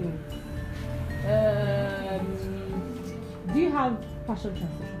 same thing. Do you have Passion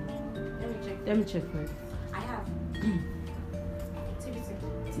Translation? Let me check first. I have.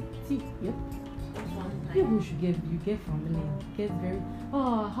 Yep. People should get family. Get very.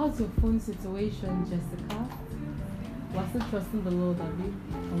 Oh, how's your phone situation, Jessica? We're still trusting the Lord, are we?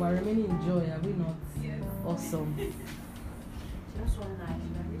 And we're remaining in joy, are we not? Yes. Awesome. Just one night.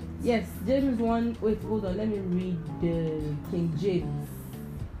 Yes, James 1. Wait, hold on. Let me read the King James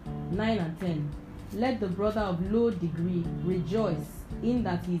 9 and 10. Let the brother of low degree rejoice in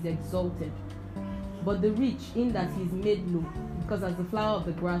that he is exalted, but the rich in that he is made low, because as the flower of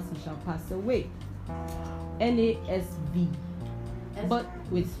the grass he shall pass away. NASB. But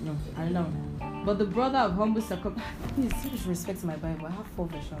wait, no, another one. But the brother of humble circumstance. Please respect my Bible. I have 4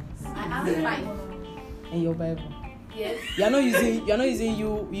 versions. I have 5. In your Bible. Yes. You're not using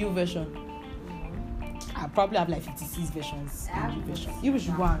you version. I probably have like 56 versions. I have version. You which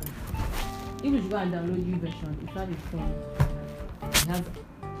one? If you go and download U version, if you have a phone, it has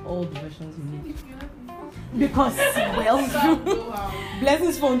all the versions you need. Because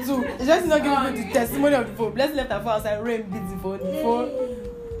Blessing's phone too. It's just not giving you the testimony of the phone. Blessing left her phone outside, rain beats the phone. The phone.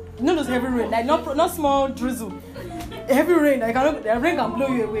 No, those heavy rain, like not small drizzle. Heavy rain, the rain can blow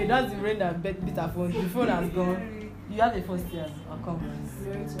you away. That's the rain that beat her phone. The phone has gone. You have a phone still. I'll come.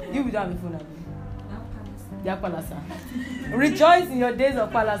 You will have a phone again. Yeah, Palasa. Rejoice in your days of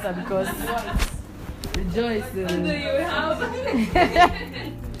Palasa because rejoice.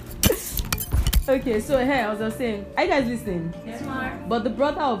 Okay, so here I was just saying, are you guys listening? Yes, ma'am. But the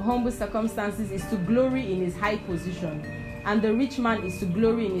brother of humble circumstances is to glory in his high position, and the rich man is to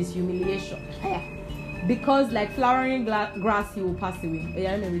glory in his humiliation. Because like flowering grass, he will pass away.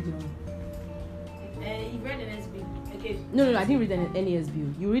 Yeah, let me read it. You read NSB. Okay. No, I didn't read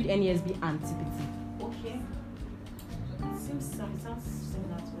NESB. You read NESB and TPT. Okay. It sounds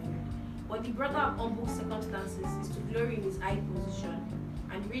similar to me. But the brother of humble circumstances is to glory in his high position,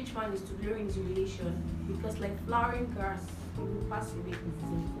 and the rich man is to glory in his humiliation, because like flowering grass, he will pass away.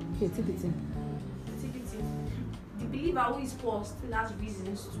 Okay, TPT. The believer who is poor still has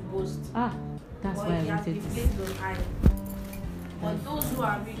reasons to boast. That's but why he I has been wanted placed on high. But those who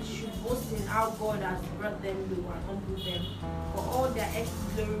are rich should boast in how God has brought them low and humbled them. For all their earthly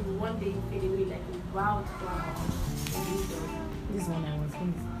glory will one day fade away like a wild flower. This one I was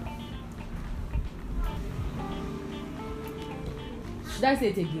going to. Should I say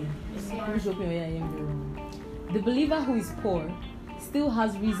it again? Yes, The believer who is poor still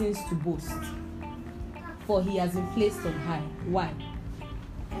has reasons to boast, for he has been placed on high. Why?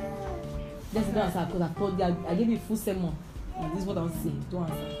 Just don't answer because I told you I gave you full sermon. And this is what I want to say. Don't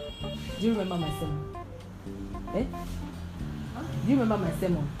answer. Do you remember my sermon? Do you remember my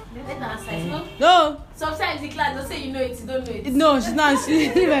sermon? Let her answer. No. Sometimes in class they'll say you know it, you don't know it. No, she's not.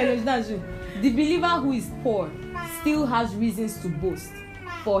 She's not. The believer who is poor still has reasons to boast,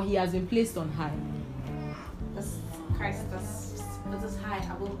 for he has been placed on high. That's Christ that is high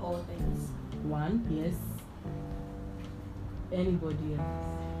above all things. One, yes. Anybody else?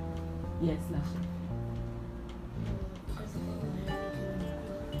 Yes, Lasha.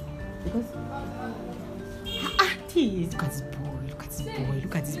 Because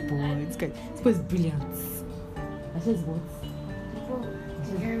look at this boy. This boy is brilliant. Lasha is what?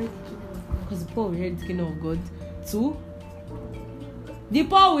 Because the poor will inherit the kingdom of God. Two, the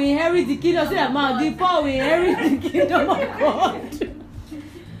poor will inherit the kingdom. Say that man, the poor will inherit the kingdom of God.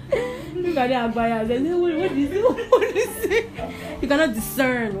 Look at that Abaya. What is it? You cannot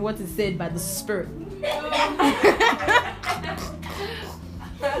discern what is said by the Spirit.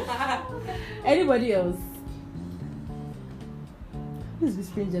 Anybody else? Who's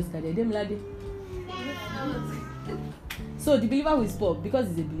whispering just there? Them lady. So the believer who is poor, because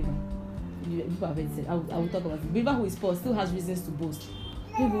he's a believer, people have said, I will talk about it. The believer who is poor still has reasons to boast.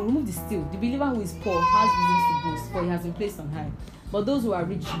 We will remove the still. The believer who is poor has reasons to boast, for he has been placed on high. But those who are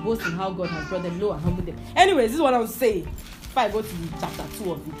rich boast in how God has brought them low and humbled them. Anyways, this is what I would say. If I go to the chapter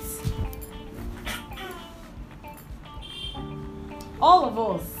 2 of it. All of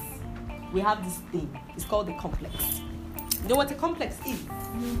us, we have this thing. It's called the complex. You know what a complex is?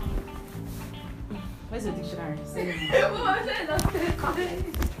 Where's your dictionary?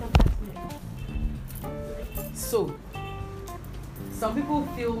 So, some people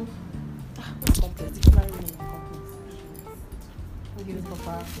feel complex. Dictionary meaning complex. We'll give it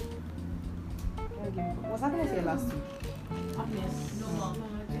proper. What's happening here last week? Happiness.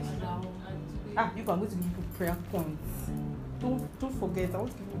 You can go to give people prayer points. Don't forget, I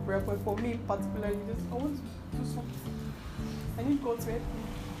want to give you a prayer point for me particularly. I want to do something. I need God to help me.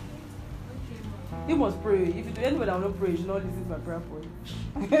 You must pray. If you do anybody that will not pray, you should not listen to my prayer point.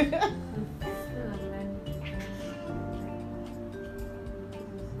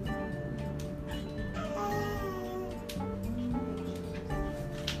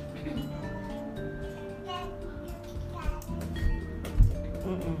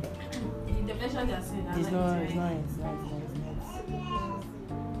 The definition they are saying. It's not.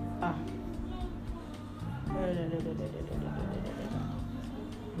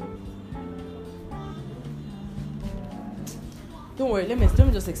 Don't worry, let me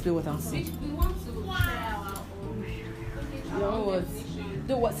just explain what I'm saying. We want to try our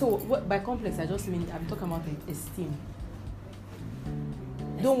own. What by complex I just mean I'm talking about the esteem.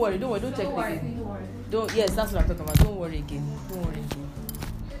 Don't worry, don't check again. Yes, that's what I'm talking about. Don't worry again.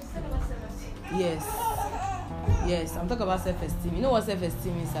 Yes, I'm talking about self-esteem. You know what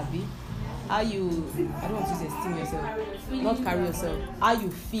self-esteem is, Abi? How you, I don't want to say esteem yourself, not carry yourself. How you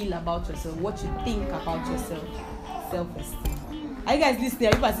feel about yourself, what you think about yourself, self-esteem. Are you guys listening?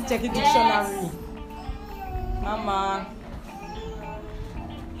 Are you guys checking dictionary? Mama.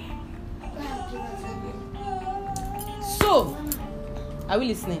 So, are we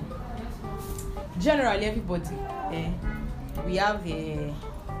listening? Generally, everybody, we have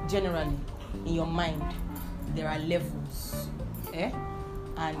generally in your mind there are levels,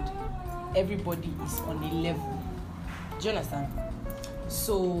 and everybody is on a level. Do you understand?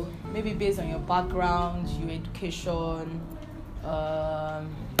 So maybe based on your background, your education,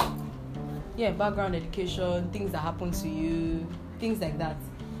 background, education, things that happen to you, things like that.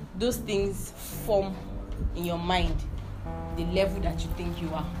 Those things form in your mind the level that you think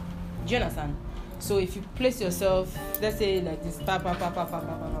you are. Do you understand? So if you place yourself, let's say like this, to whatever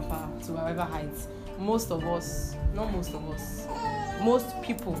height, most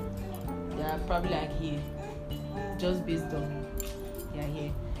people, they are probably like here, just based on they are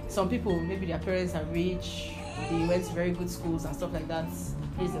here. Some people, maybe their parents are rich, they went to very good schools and stuff like that,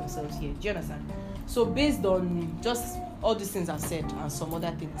 place themselves here. Do you understand? So based on just all these things I've said and some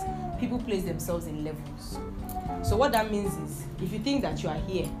other things, people place themselves in levels. So what that means is, if you think that you are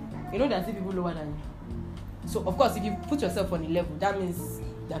here, you know there are still people lower than you. So of course, if you put yourself on a level, that means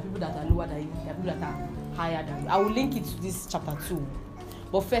there are people that are lower than you, there are people that are higher than you. I will link it to this chapter 2.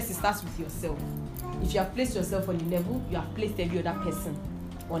 But first, it starts with yourself. If you have placed yourself on a level, you have placed every other person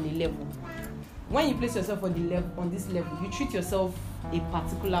on a level. When you place yourself on this level, you treat yourself a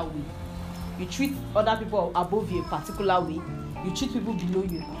particular way. You treat other people above you a particular way. You treat people below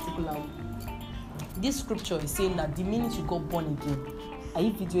you a particular way. This scripture is saying that the minute you got born again, are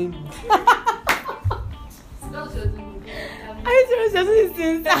you videoing me? Are you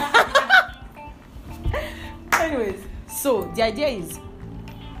serious? Anyways, so the idea is,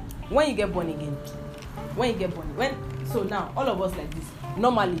 when you get born again, so now all of us like this.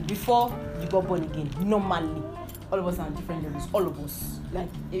 Normally, before you got born again, normally all of us are on different levels. All of us, like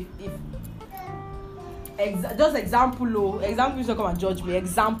just example, you should come and judge me.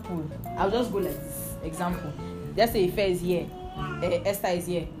 Example, I'll just go like this. Example, let's say Ife is here, Esther is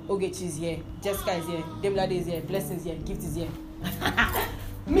here, Ogechi is here, Jessica is here, Demilade is here, Blessing is here, Gift is here.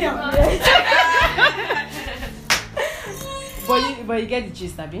 Me, I'm here. But you get the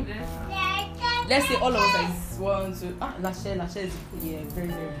gist, Abi? Let's say all of us are 1, 2. Lashe is very, very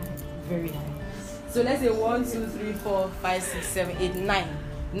high. Very high. So let's say 1, 2, 3, 4, 5, 6, 7, 8, 9.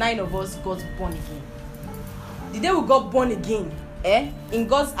 9 of us got born again. The day we got born again, in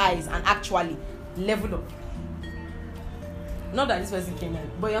God's eyes and actually leveled up. Not that this person came in,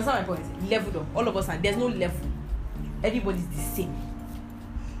 but you understand my point? Leveled up. All of us, and there's no level. Everybody's the same.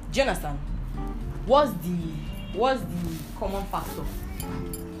 Do you understand? What's the common factor?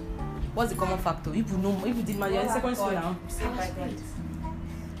 What's the common factor? People know. People did marry in secondary school now.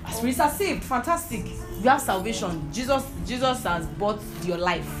 Spirits are saved. Fantastic. You have salvation. Jesus has bought your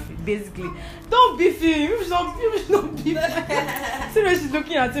life. Basically, don't beef him. You should not beef him. Seriously, she's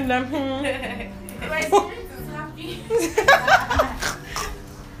looking at him like, My spirit is happy.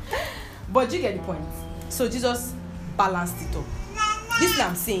 But you get the point. So Jesus balanced it up. This is what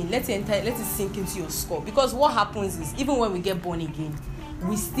I'm saying. Let it sink into your skull. Because what happens is, even when we get born again,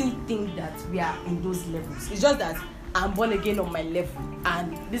 we still think that we are in those levels. It's just that I'm born again on my level,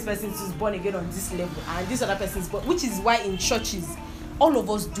 and this person is born again on this level, and this other person is born, which is why in churches all of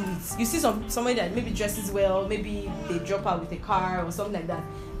us do it. You see somebody that maybe dresses well, maybe they drop out with a car or something like that.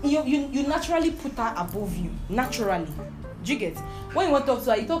 You naturally put her above you. Naturally. Do you get? When you want to talk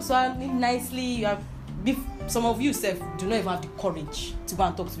to her, you talk to her nicely. Some of you self do not even have the courage to go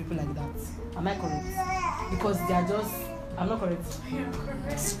and talk to people like that. Am I correct? Because they are just, I'm not correct.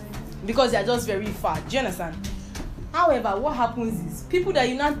 Because they are just very far. Do you understand? However, what happens is, people that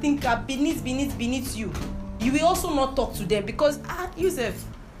you now think are beneath you, you will also not talk to them because yourself,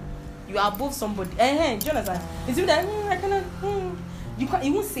 you are above somebody. Do you understand? It's even that I cannot. You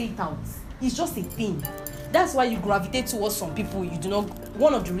won't say it out. It's just a thing. That's why you gravitate towards some people. You do not.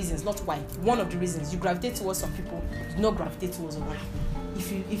 One of the reasons, not why. One of the reasons you gravitate towards some people, you do not gravitate towards other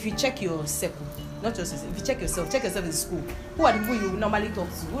people. If you check your circle, not just yourself. If you check yourself in school. Who are the people you normally talk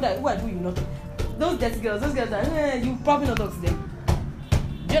to? Who are the people you not? Those dirty girls, those girls that you probably not talk to them.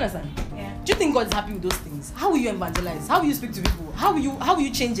 Do you understand? Yeah. Do you think God is happy with those things? How will you evangelize? How will you speak to people? How will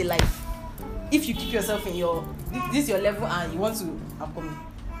you change a life? If you keep yourself in this is your level and you want to, I'm coming.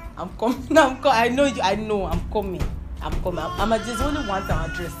 I know I'm coming. There's only one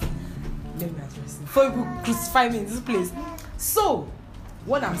time address. Let me address it. Before you crucify me in this place. So,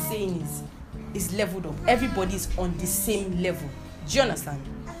 what I'm saying is leveled up. Everybody is on the same level. Do you understand?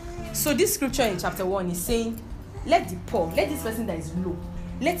 So this scripture in chapter 1 is saying, let the poor, let this person that is low,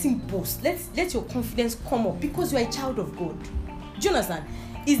 let him boast. Let your confidence come up because you are a child of God. Do you understand?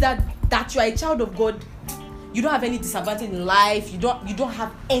 Is that you are a child of God, you don't have any disadvantage in life. You don't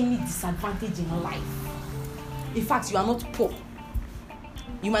have any disadvantage in life. In fact, you are not poor.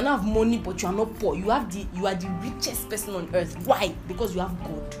 You might not have money, but you are not poor. You are the richest person on earth. Why? Because you have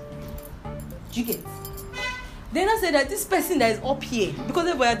God. Do you get it? They not say that this person that is up here, because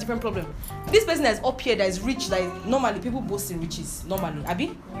everybody has different problem. This person that is up here, that is rich, that is, normally people boast in riches. Normally,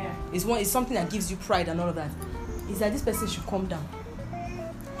 Abi, Yeah. it's something that gives you pride and all of that. Is that this person should come down,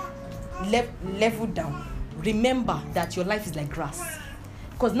 level down. Remember that your life is like grass.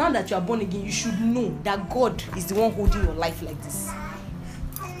 Because now that you are born again, you should know that God is the one holding your life like this.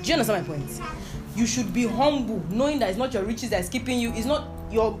 Do you understand my point? You should be humble, knowing that it's not your riches that is keeping you. It's not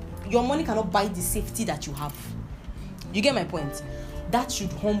your money cannot buy the safety that you have. You get my point? That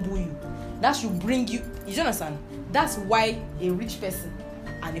should humble you. That should bring you. You understand? That's why a rich person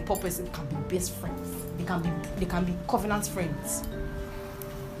and a poor person can be best friends. They can be covenant friends.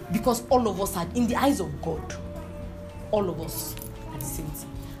 Because all of us are, in the eyes of God, all of us are the same thing.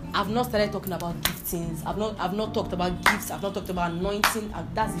 I've not started talking about giftings. I've not talked about gifts. I've not talked about anointing.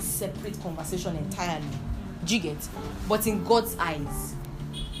 That's a separate conversation entirely. Do you get? But in God's eyes,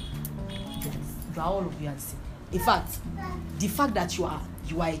 you are all of you are the same. In fact, the fact that you are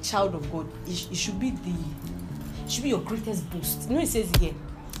a child of God, it should be your greatest boast. You know, it says here,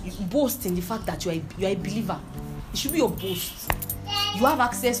 you boast in the fact that you are a believer. It should be your boast. You have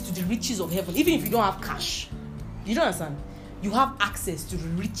access to the riches of heaven, even if you don't have cash. You don't understand? You have access to the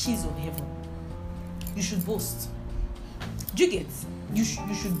riches of heaven. You should boast. Do you get? You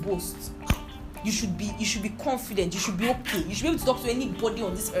should boast. You should be confident. You should be okay. You should be able to talk to anybody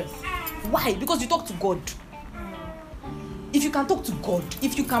on this earth. Why? Because you talk to God. If you can talk to God,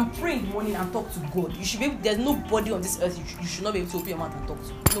 if you can pray in the morning and talk to God, you should be able, there's nobody on this earth you should not be able to open your mouth and talk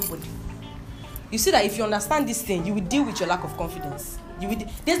to. Nobody. You see that if you understand this thing, you will deal with your lack of confidence.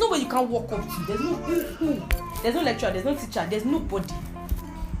 There's nobody you can walk up to. There's no lecturer, there's no teacher, there's nobody.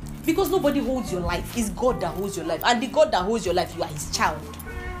 Because nobody holds your life. It's God that holds your life. And the God that holds your life, you are his child.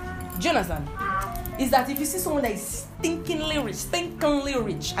 Do you understand? Is that if you see someone that is stinkingly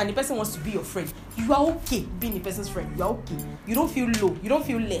rich, and the person wants to be your friend, you are okay being the person's friend. You are okay. You don't feel low. You don't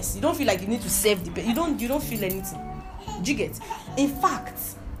feel less. You don't feel like you need to save the person. You don't feel anything. Do you get? In fact,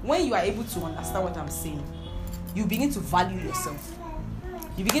 when you are able to understand what I'm saying, you begin to value yourself.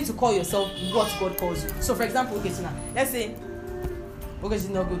 You begin to call yourself what God calls you. So, for example, okay, so now, let's say, okay,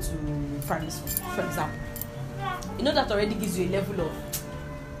 did not go to primary school, for example. You know that already gives you a level of,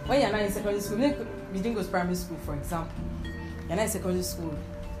 when you're not in secondary school, you didn't go to primary school, for example. You're not in secondary school,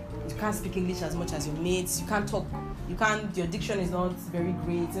 you can't speak English as much as your mates, you can't talk, your diction is not very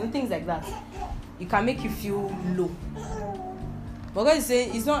great, things like that. It can make you feel low. But God is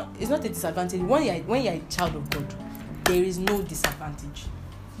saying it's not a disadvantage. When you're a child of God, there is no disadvantage.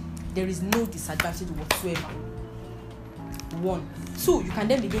 There is no disadvantage whatsoever. 1. 2, you can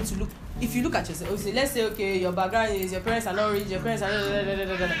then begin to look. If you look at yourself, okay, let's say, okay, your background is your parents are not rich, your parents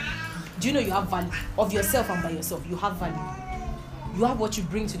are. Do you know you have value of yourself and by yourself? You have value. You have what you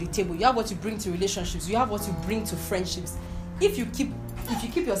bring to the table. You have what you bring to relationships. You have what you bring to friendships. If you keep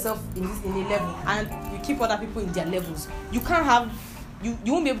yourself in a level and you keep other people in their levels, you can't have. You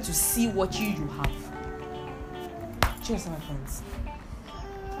won't be able to see what you have. Do you understand, my friends?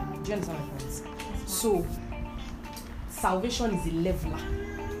 So, salvation is a leveler.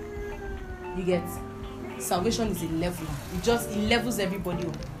 You get? Salvation is a leveler. It levels everybody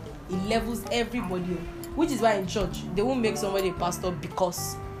up. It levels everybody up. Which is why in church, they won't make somebody a pastor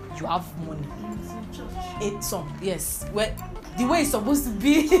because you have money. In some, yes. Well, the way it's supposed to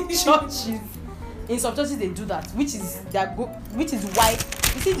be in churches. In some churches they do that, which is why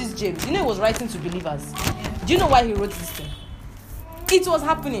you see this James. You know he was writing to believers. Do you know why he wrote this thing? It was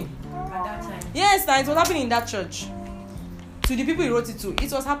happening At that time. Yes, it was happening in that church. To the people he wrote it to,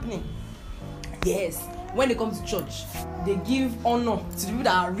 it was happening. Yes, when they come to church, they give honor to the people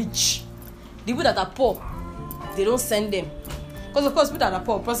that are rich. The people that are poor, they don't send them. Because of course, people that are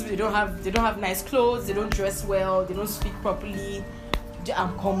poor, possibly they don't have nice clothes, they don't dress well, they don't speak properly.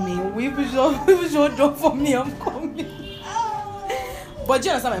 I'm coming. We should do for me. I'm coming. But do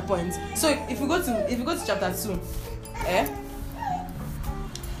you understand my point? So if you go to chapter 2,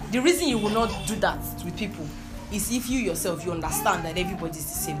 the reason you will not do that with people is if you yourself you understand that everybody is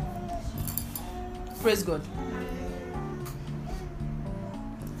the same. Praise God.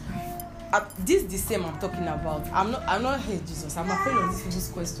 This the same I'm talking about. I'm not hey Jesus. I'm afraid of these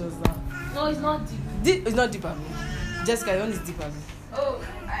questions now. No, it's not deep. It's not deeper. Jessica, your own is deeper. Oh,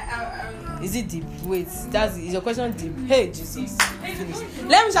 Is it deep? Wait, is your question deep? Hey, Jesus. Finish.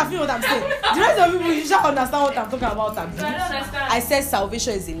 Let me finish what I'm saying. The rest of people, you shall understand what I'm talking about. So I don't understand. I said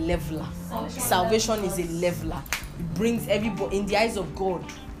salvation is a leveler. Salvation is a leveler. It brings everybody in the eyes of God.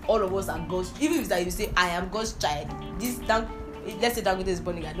 All of us are God's. Even if it's that you say, I am God's child. Let's say Dangote is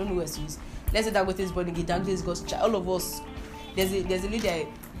born again. I don't know where to use. Let's say Dangote is born again. Dangote is God's child. All of us. There's a lady I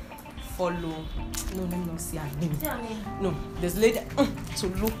follow. No, let me not see her name. No, there's a lady to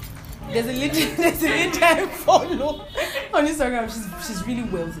look. There's a lady I follow on Instagram. She's really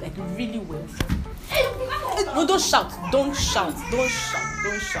wealthy, like really wealthy. No, don't shout.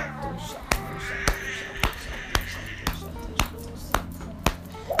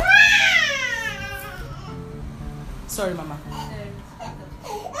 Sorry, Mama.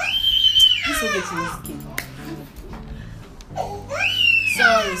 This will get you this kid.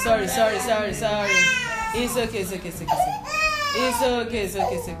 Sorry. It's okay. Stand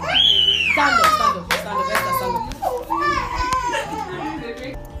up. Esther, stand up.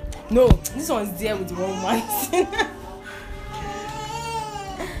 No, this one's there with the wrong man.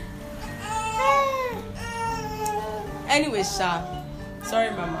 Anyway, Sha. Sorry,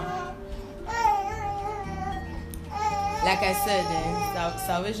 Mama. Like I said,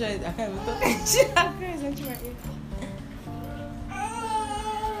 salvation is. I can't even talk.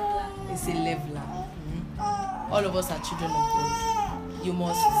 It's a leveler. All of us are children of God. You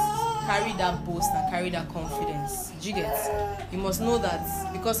must carry that boast and carry that confidence. Do you get? You must know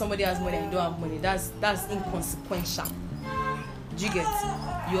that because somebody has money and you don't have money, that's inconsequential. Do you get?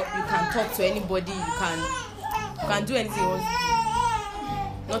 You can talk to anybody. You can do anything you want to do.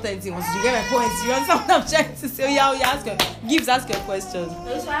 Not anything you want to do. You get my point? You understand what I'm trying to say? Yeah, ask your questions. No,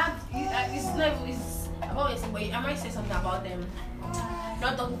 so it's not it's about your thing, but I might say something about them.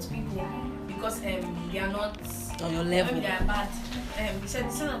 Not talking to people because they are not on your level. Maybe they are bad. You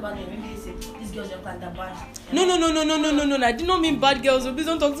said something about them. Maybe they say these girls are kind of bad. No. I did not mean bad girls. So please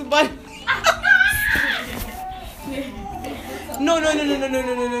don't talk to bad. No. Like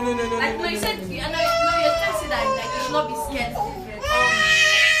no, you said you're trying to say that like you should not be scared.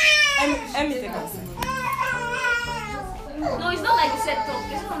 Let me take a second. No, it's not like you said talk.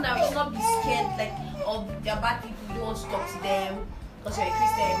 It's not that you should not be scared like of their bad people. You don't want to talk to them because you're a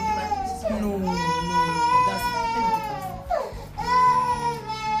Christian. No. That's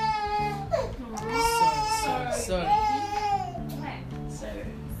sorry.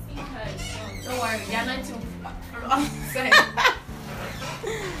 Don't worry, you're not too.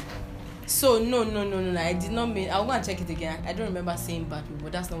 So no. I did not mean. I'll go and check it again. I don't remember saying bad people,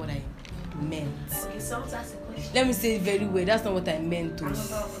 but that's not what I meant. Okay, so that's a question. Let me say it very well. That's not what I meant to.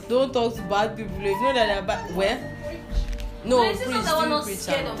 Don't talk to bad people. If you know that they're bad, well. No, it's preach. not that we're not Preach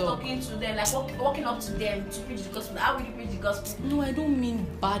scared and of talk. talking to them, like walking up to them to preach the gospel. How will you preach the gospel? No, I don't mean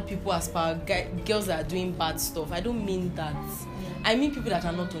bad people as per girls that are doing bad stuff. I don't mean that. I mean people that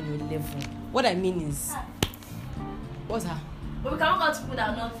are not on your level. What I mean is, what's her? But we cannot go to people that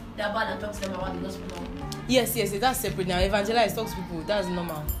are bad and talk to them about the gospel now. Yes, that's separate now. Evangelize, talk to people. That's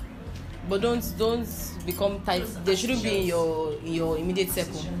normal. But don't become tight. They shouldn't be in your immediate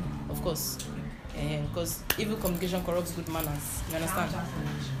circle, of course. Because evil communication corrupts good manners. You understand?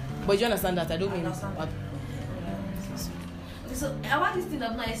 But you understand that I don't mean bad. Okay, so about this thing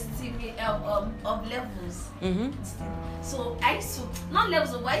of not esteeming of levels. So I used to not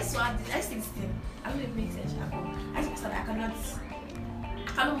levels, but I used to have this. I used to this thing. I don't know if it makes sense. I used to say I cannot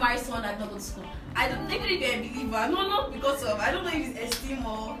marry someone that don't go to school. I don't even if you're a believer. No, because of I don't know if it's esteem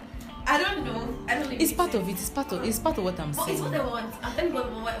or I don't know. If It's part of it. It's part of what I'm But saying. it's what I want. I'm telling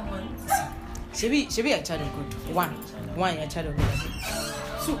God what I want. Should be a child of God. One, you're a child of God.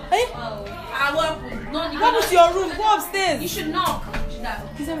 Two, hey, No, you come to your room. Go upstairs. You should knock.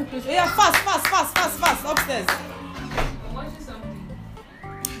 Please let me close. Yeah, fast, upstairs. Watching something.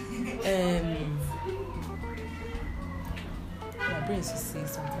 My brain is to say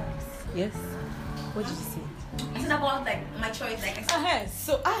sometimes. Yes. What did you say? It's about like my choice, like I said.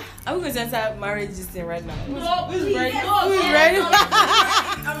 So are we going to enter marriage this thing right now? No, Who's please, ready? no, Who's yes, ready? no,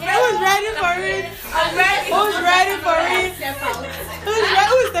 Who's ready for it? I'm ready. Who's ready for it?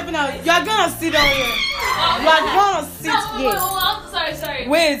 Who's stepping out? You are gonna sit down here. You are gonna sit here. Sorry.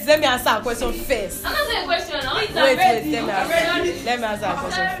 Wait, let me answer a question first. I'm not saying a question. Wait, let me answer a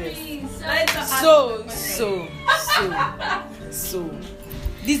question first. So,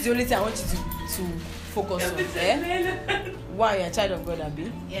 this is the only thing I want you to focus on. One, you're a child of God,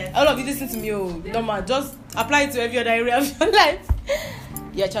 Abi. Yes. All of you listen to me, don't man, just apply it to every other area of your life.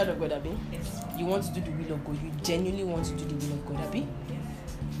 You're a child of God, Abi. Yes. You want to do the will of God. You genuinely want to do the will of God, Abi.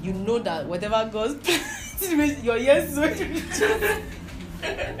 You know that whatever God's your yes is going to be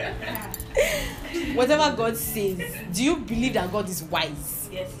Whatever God says, do you believe that God is wise?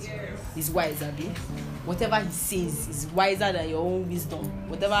 Yes. He's wise, Abi. Whatever he says is wiser than your own wisdom.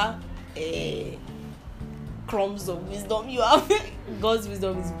 Whatever crumbs of wisdom you have, God's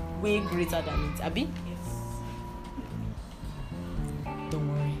wisdom is way greater than it, Abi. Don't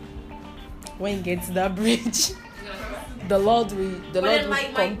worry. When you get to that bridge, the Lord will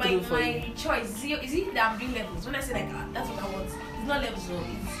come through for you. My choice is it that I'm doing levels. When I say like that's what I want, it's not levels, so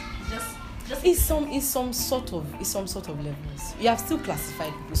it's just It's some sort of levels. You have still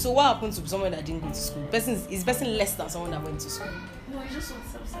classified people. So what happened to someone that didn't go to school? Is person less than someone that went to school? no, it's just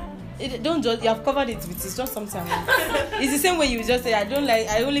something. Don't just, you have covered it with it's just something I want. It's the same way you just say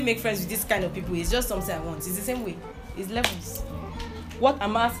I only make friends with this kind of people. It's just something I want. It's the same way. It's levels. What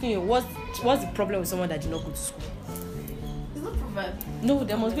I'm asking you, what's the problem with someone that did not go to school? It's not proven. No,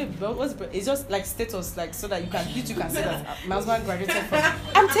 there must be. It's just like status, like so that you can say that my husband graduated from.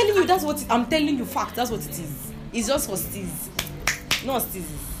 I'm telling you, I'm telling you fact. That's what it is. It's just for steez. No steez.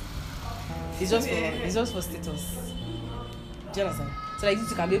 It's just for status. Do you understand? So like you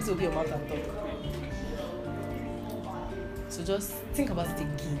can be able to open your mouth and talk. So just think about it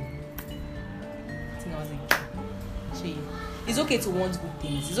again. It's okay to want good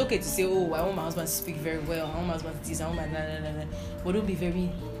things. It's okay to say, oh, I want my husband to speak very well. I want my husband to this. I want my But don't be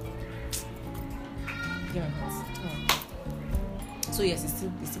very. Yeah. So yes, it's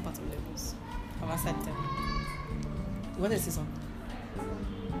still part of levels. From our side, tell me. You want to say something?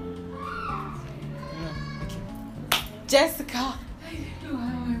 No. Okay. Jessica. I don't know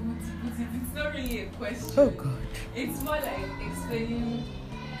how I want to put it. It's not really a question. Oh God. It's more like explaining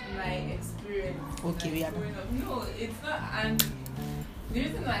my experience. Okay, like, we are growing up. No, it's not. And the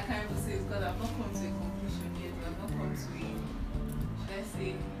reason why I can't even say is because I've not come to a conclusion yet. I've not come to a, should I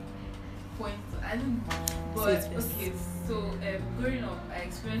say, point. I don't know. But okay, so growing up, I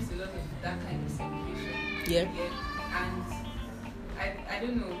experienced a lot of that kind of segregation. Yeah. And I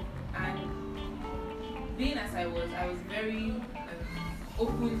don't know. And being as I was very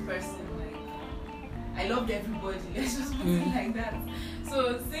open person. Like I loved everybody. Let's just put it like that.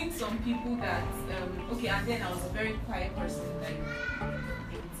 So seeing some people that okay, and then I was a very quiet person. Like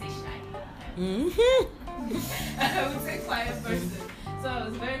they would say shy. I would say quiet person. So I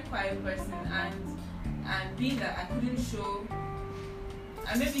was a very quiet person, and being that I couldn't show,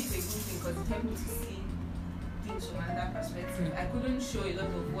 and maybe it's a good thing because it helped me to see things from another perspective. I couldn't show a lot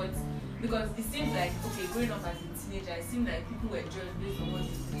of what, because it seems like, okay, growing up as a teenager, it seemed like people were judged based on what they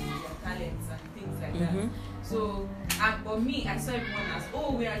do, their talents and things like that. So, but me, I saw everyone as,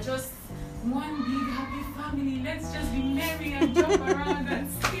 oh, we are just one big happy family. Let's just be merry and jump around and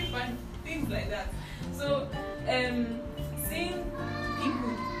skip and things like that. So, seeing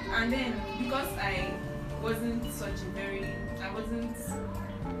people, and then because I wasn't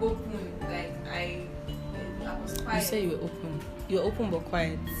open, like I was quiet. You say you were open. You were open but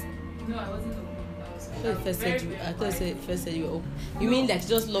quiet. No, I wasn't open. I thought you first said you were open. You mean like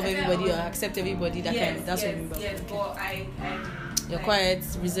just love everybody or accept everybody? That kind. That's what you mean. Yes, okay. But You're like, quiet,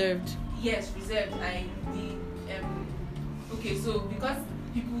 reserved. Yes, reserved. Okay, so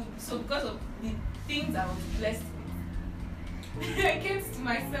because of the things I was blessed with, I kept to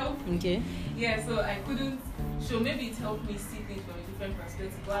myself. Okay. Yeah, so I couldn't show. Maybe it helped me see things from a different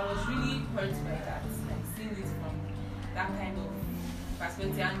perspective, but I was really hurt by that, like seeing it from that kind of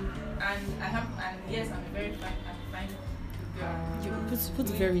perspective. And yes, I'm a very fine girl. You put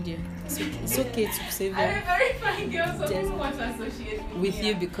very there. It's okay to say I'm very. a very fine girl, so people want to associate with me.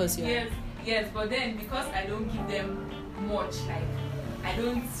 you because you're. Yes, but then because I don't give them much, like I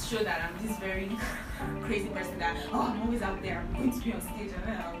don't show that I'm this very crazy person that I'm always out there, I'm going to be on stage and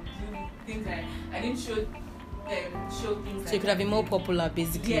then I'll do things like I didn't show things. So like you could have been more popular,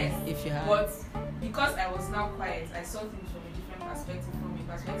 basically, yes, if you had. But because I was now quiet, I saw things from a different perspective,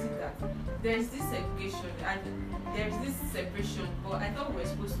 that there's this segregation and there's this separation. But I thought we were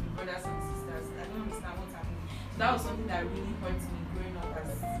supposed to be brothers and sisters. I don't understand what's happening. So that was something that really hurt me growing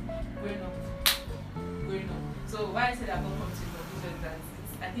up. So why I said I've not come to the conclusion that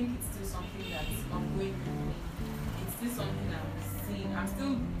I think it's still something that's ongoing with me. It's still something I'm seeing. I'm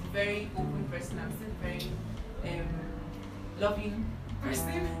still a very open person. I'm still very loving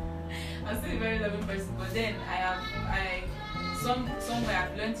person. I'm still a very loving person. But then somewhere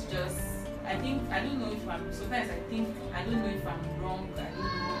I've learned to just, I don't know if I'm, sometimes I think, I don't know if I'm wrong, I don't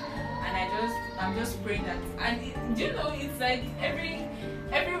know, and I'm just praying that, and do you know, it's like every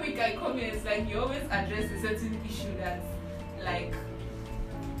week I come here, it's like you always address a certain issue that's like,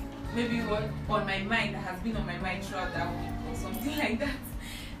 maybe what on my mind, that has been on my mind throughout that week, or something like that,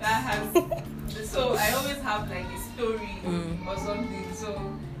 so I always have like a story or something,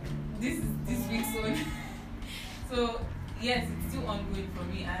 so this week's own yes, it's still ongoing for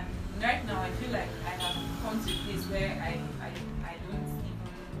me, and right now I feel like I have come to a place where I don't even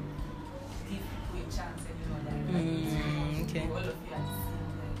give people a chance anymore. Okay. All of you are the same,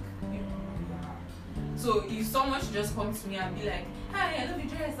 like people you are. So if someone should just come to me and be like, "Hi, I love your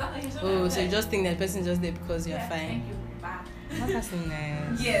dress. You're so Oh, nice," so you just think that person just there because you're yeah, fine. Thank you. Bye. That's so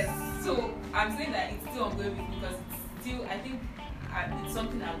nice. Yes. So I'm saying that it's still ongoing with me because it's still, I think it's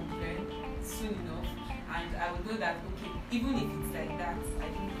something I would learn soon enough, and I would know that okay, even if it's like that, I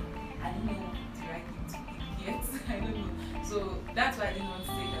don't know the right thing to pick yet. I don't know. So that's why I didn't want to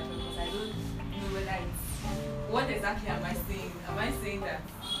say that because I don't know whether it's what exactly am I saying? Am I saying that?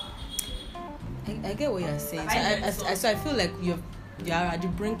 I get what you're saying. So I feel like you are at the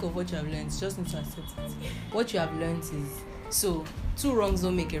brink of what you have learned. You just need to accept it. What you have learned is so 2 wrongs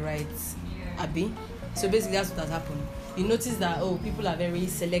don't make a right. Yeah. Abi. So basically that's what has happened. You notice that people are very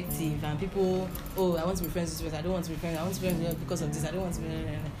selective and people I want to be friends with this person, I don't want to be friends, I want to be friends with because of this, I don't want to be,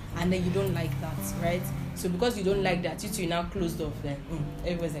 and then you don't like that, right? So because you don't like that, you two now closed off then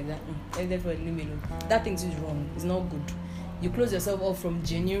everybody's like that, everybody leave me alone. That thing is wrong. It's not good. You close yourself off from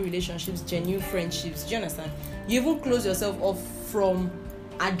genuine relationships, genuine friendships. Do you understand? You even close yourself off from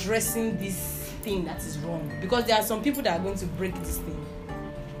addressing this thing that is wrong, because there are some people that are going to break this thing.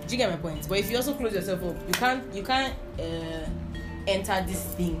 Do you get my point? But if you also close yourself up, you can't enter this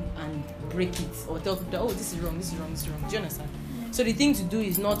thing and break it or tell people that, this is wrong. Do you understand? So the thing to do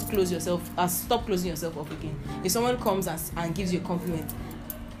is not stop closing yourself up again. If someone comes and gives you a compliment,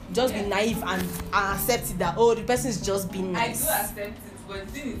 just be naive and accept it that the person is just being nice. I do accept it, but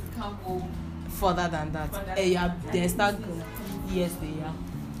the thing is, it can't go further than that. They start going. Yes, they are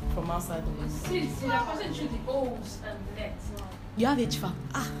from outside. See, that person choose the O's and nets now. You have HVAC.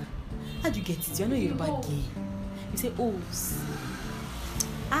 How do you get it? You're not Yoruba gay. You say O's.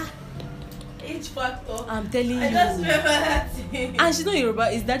 H factor. I'm telling you. I just remember that thing. And she's not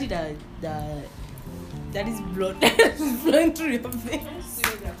Yoruba. It's daddy that is blood flowing through your veins. see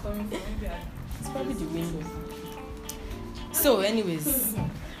where they're coming from. Maybe It's probably the window. So, anyways,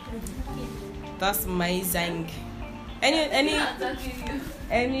 that's my zang. Any?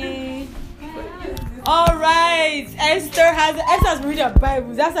 All right. Esther's been reading her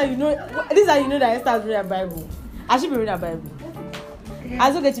Bible. That's how you know. This is how you know that Esther has read her Bible. I should be reading her Bible. I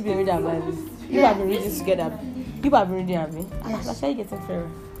still get to be reading her Bible. You have been reading together. You have been reading her. That's how you getting fairer.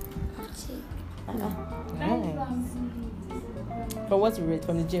 But what you read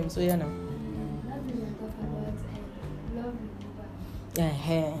from the gym? So yeah, now.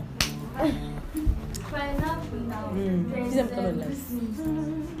 Yeah. For example, now, These are becoming less.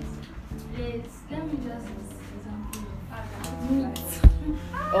 let me just example meat.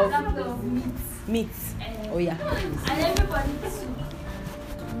 Example of meat. Meat. Oh yeah. And everybody took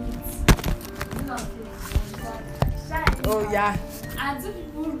meat. Oh yeah. And 2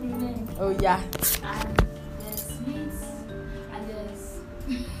 people remain. Oh yeah. And there's meat and there's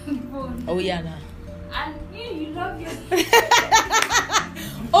bone. Oh yeah now. And you love your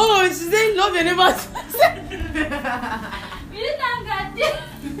Oh, she's saying love your neighbors. you didn't get it.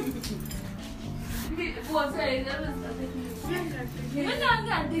 Bone, sorry, that was you didn't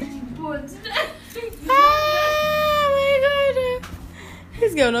get the bone. Oh my god.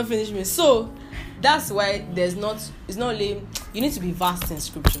 This girl will not finish me. So that's why it's not only you need to be vast in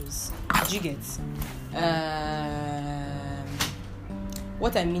scriptures. Do you get?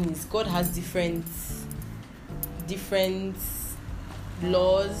 What I mean is God has different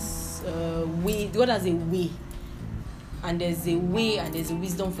laws, way. God has a way, and there's a way and there's a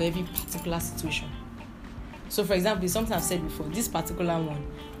wisdom for every particular situation. So for example, something I've said before, this particular one,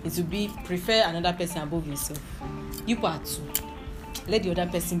 it will be prefer another person above yourself. You part 2. Let the other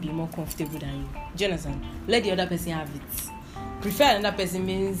person be more comfortable than you. Do you understand? Let the other person have it. Prefer another person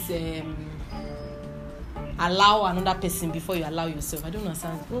means allow another person before you allow yourself. I don't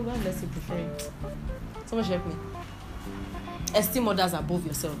understand. Oh, God bless you, prefer. Someone help me. Esteem others above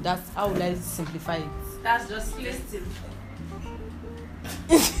yourself. That's how would I simplify it. That's just esteem.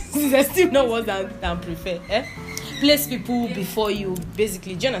 Esteem not worse than prefer. Place people before you,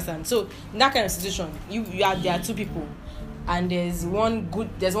 basically. Do you understand? So in that kind of situation, there are 2 people, and there's one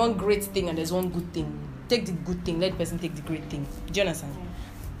great thing and there's one good thing. Take the good thing. Let the person take the great thing. Do you understand?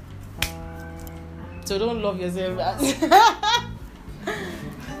 So don't love yourself. Do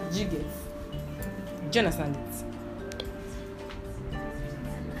you get? Do you understand it?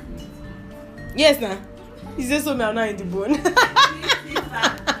 Yes, nah. He says so. I'm not in the bone.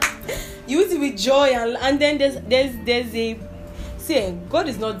 You use it with joy, and then there's a see. God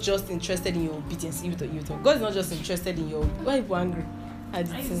is not just interested in your obedience. God is not just interested in your. Why are you angry at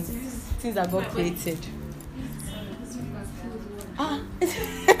the things that God created?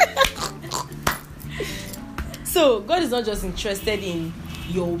 So God is not just interested in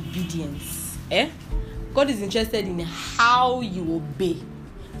your obedience, God is interested in how you obey.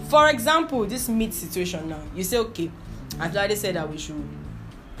 For example, this meat situation now, you say, okay, I've already said that we should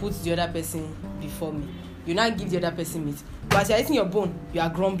put the other person before me. You now give the other person meat. But as you're eating your bone, you are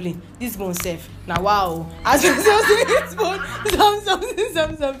grumbling. This bone safe. Now, wow. As you're eating this bone,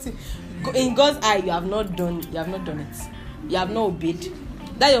 something. In God's eye, you have not done it. You have not obeyed.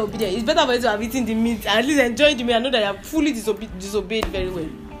 That you're obedient. It's better for you to have eaten the meat and at least enjoy the meat and know that you have fully disobeyed very well.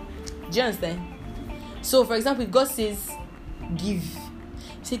 Do you understand? So, for example, if God says, give.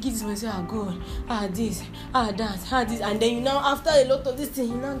 Say, give this one, say, God, this, that, this. And then you now, after a lot of this thing,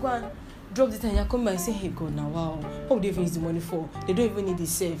 you now go and drop this and you come back and say, hey, God, now, wow, what would they even use the money for? They don't even need it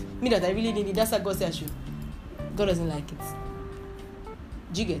saved. Me that I really need it, that's what God says I should. God doesn't like it.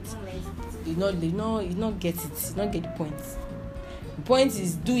 Do you get? You not get it. You not get the point. The point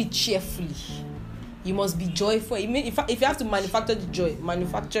is, do it cheerfully. You must be joyful. If you have to manufacture the joy,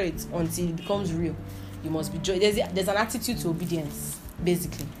 manufacture it until it becomes real. You must be joy. There's an attitude to obedience,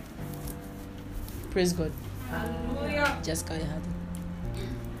 basically. Praise God. Hallelujah. Just carry hard.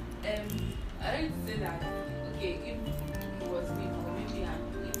 I like to say that, okay, if it was me, or maybe if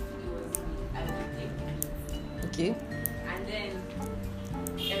it was me, I would take it. Okay. And then,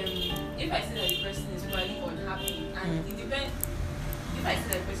 if I see that the person is probably unhappy, and it depends, if I see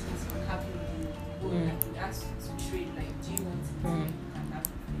that the person is unhappy with the goal, I could ask to trade, like, do you want it? And have it,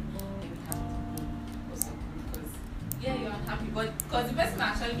 maybe have it or something, because, yeah, you're unhappy, but because the person might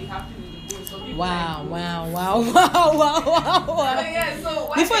actually be happy with the goal, so people Wow. So, yeah,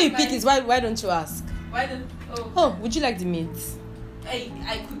 so Before you pick it, why don't you ask? Why don't? Oh, would you like the meat?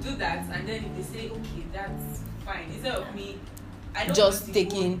 I could do that, and then if they say okay, that's fine. Instead of me, I don't Just want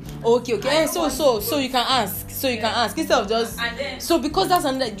taking. go. Okay. So you can ask. Instead of just. And then, So because that's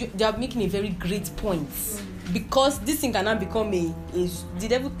another, they are making a very great point. Because this thing cannot become the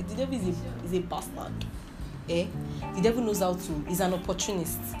devil is a bastard. The devil knows how to. He's an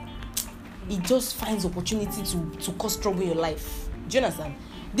opportunist. He just finds opportunity to cause trouble in your life. Do you understand?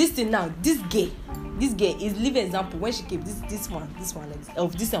 This thing now, this girl is living example. When she came, this one like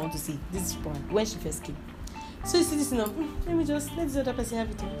of this I want to see this one when she first came. So you see this thing of let this other person have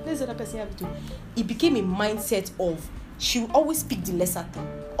it too. It became a mindset of she will always pick the lesser thing.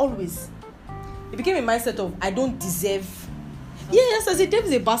 Always. It became a mindset of I don't deserve. Yes, I said Dave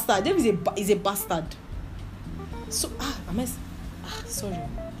is a bastard. Dave is a bastard. So sorry.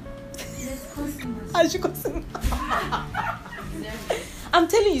 I should consider. I'm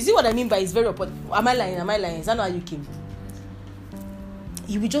telling you, see what I mean by it's very opportune. Am I lying? Is that not how you came?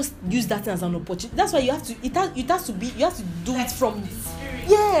 You will just use that as an opportunity. That's why you have to. You have to do it from.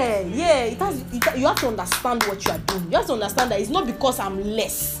 Yeah. You have to understand what you are doing. You have to understand that it's not because I'm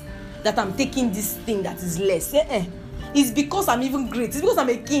less that I'm taking this thing that is less. It's because I'm even great. It's because I'm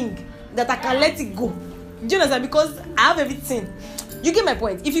a king that I can let it go. Do you understand? Because I have everything. You get my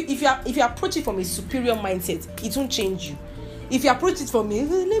point. If you approach it from a superior mindset, it won't change you. If you approach it from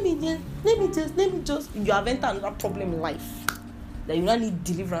let me just, you have entered another problem in life that you now need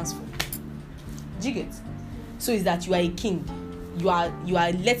deliverance from. Do you get? So it's that you are a king. You are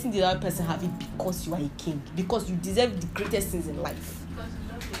letting the other person have it because you are a king. Because you deserve the greatest things in life.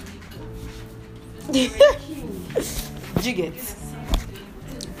 Do you get?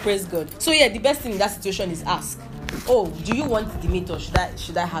 Praise God. So yeah, the best thing in that situation is ask. Oh, do you want the meat or should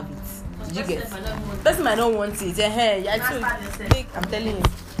I have it? Did you get? Person might not want it. Hey, I'm telling you.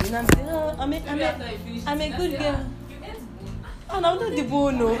 You know I'm saying, I'm a good girl. And I'm not the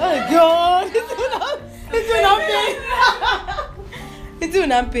bone, no. Oh God, it's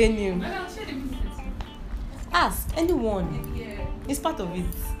when I'm paying you. Ask anyone. It's part of it.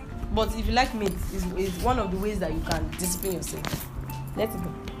 But if you like meat, it's one of the ways that you can discipline yourself. Let it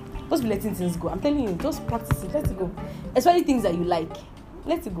go. Just be letting things go. I'm telling you, just practice it. Let it go. Especially things that you like.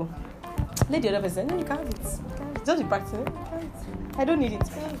 Let it go. Let the other person. No, you can't have it. Just be practicing. I don't need it.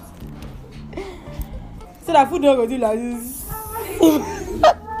 So that food don't go do like this.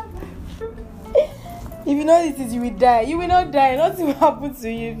 If you don't eat it, you will die. You will not die. Nothing will happen to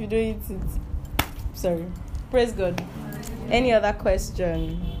you if you don't eat it. Sorry. Praise God. Any other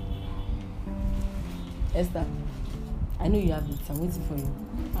question? Esther, I know you have it. I'm waiting for you.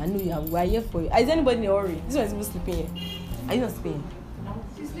 I know you have. We are here for you. Is anybody in a hurry? This one is even sleeping here. Are you not sleeping?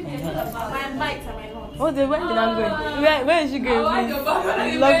 She's sleeping. My bites and my lunch. Oh, where did I go? Where is she going? Please?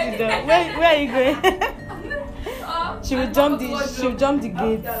 Lock the door. Where are you going? She will jump the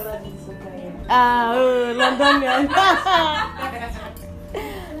gate. Londonian. I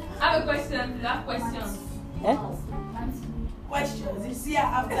have a question. You have questions? questions. You see her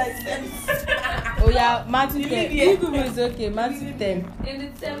after the service. Oh yeah, Matthew You 10. leave here. Google is okay. Matthew 10. In the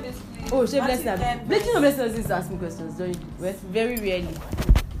service, please. Oh, she Matthew bless 10, her. Blessing of blessings is asking questions. Don't you? Very rarely.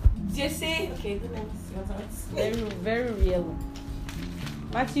 Just say, okay, don't let me see your thoughts. Very, very rarely.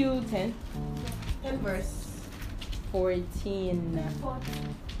 Matthew 10, 10 verse 14.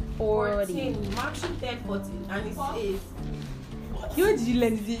 14. Matthew 10, 14. And it says, You where did you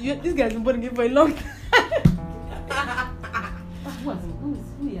learn this? This guy's been born again for a long time. Who is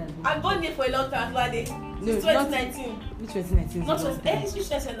I've been here for a long time, Lade. No, Since it's not- 2019. Which 2019? Not 20. It's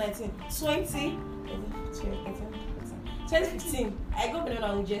 2019. 2015. I got when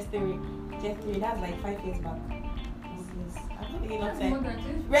I was just 3. Just 3. That's like 5 years back. Yes. I've been here a long That's more time. than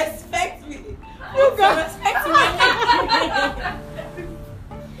 20. Respect me. You got- Respect me.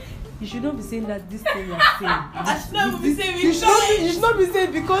 You should not be saying that this thing you are saying. I should not be saying You should not be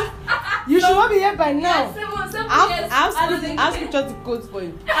saying because you should not be here by now. Seven I years. have scripture to quote for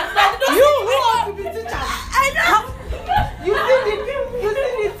you. I You who want to be teacher? I know. You still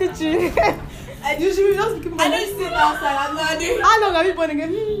need teaching. You should be just keeping I don't sit outside. I'm not doing. How long have you been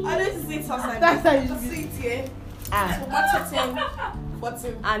again? I don't sit outside. That's how you Just should be. sit here. Ah. So Matthew 10,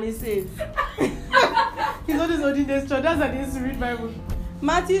 14. And he says, he's always holding this church. That's how he used to read Bible.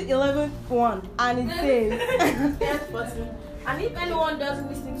 Matthew 11:1, and it says, Yes, 14. And if anyone doesn't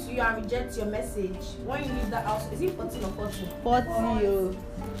listen to you and rejects your message, when you leave the house, is it 14 or 14? 40. Oh.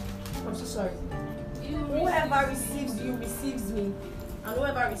 I'm so sorry. Whoever receives you receives me, and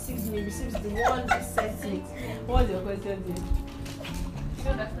whoever receives me receives the one who sent me. What's your question, dear? You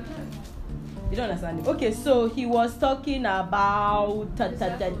don't understand that? You don't understand it. Okay, so he was talking about To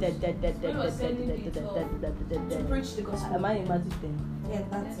preach the gospel. Am I in Matthew 10? Yeah,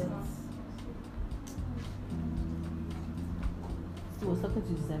 that's it. He was talking to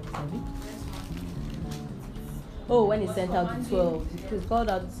his disciples, have you? Oh, when he sent out the 12,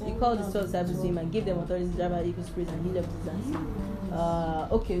 he called his 12 disciples to him and gave them authority to drive out evil spirits and heal every disease.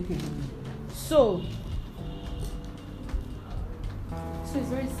 Okay. So it's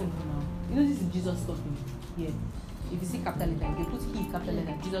very simple now. You know, this is Jesus talking here. If you see capital letter, if you put he capital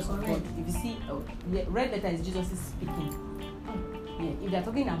letter, Jesus of God. If you see red letter is Jesus is speaking. Yeah, if they're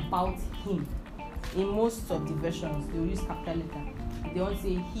talking about him, in most of the versions they will use capital letter. If they won't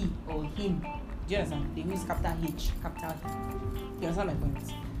say he or him, do you understand? They use capital H, capital. You understand my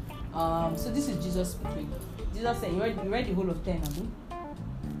point? So this is Jesus speaking. Jesus saying, you read the whole of 10, have you?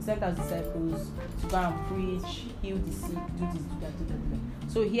 Sent out disciples to go and preach, heal the sick, do this, do that.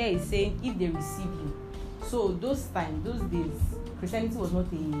 So here he's saying, if they receive you. So those days, Christianity was not a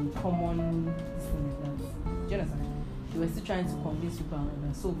common thing like that. Do you understand? They were still trying to convince people and all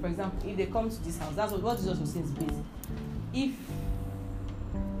that. So, for example, if they come to this house, that's what Jesus was saying is basic.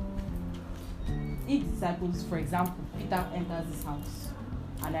 If disciples, for example, Peter enters this house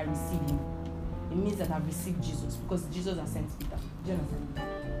and I receive him, it means that I've received Jesus because Jesus has sent Peter. Do you understand?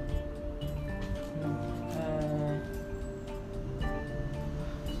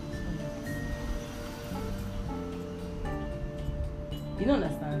 You don't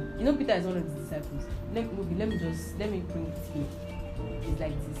understand? You know Peter is one of the disciples. Let me bring it here. It's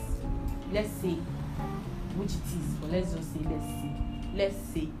like this. Let's say which it is, but let's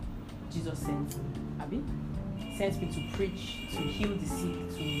say Jesus sent me. Abi? Sent me to preach, to heal the sick,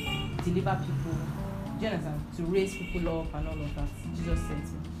 to deliver people. Do you understand? To raise people up and all of that. Jesus sent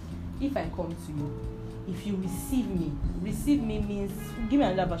me. If I come to you, if you receive me means, give me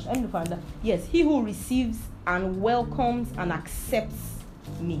another version. I'm looking for another. Yes, he who receives and welcomes and accepts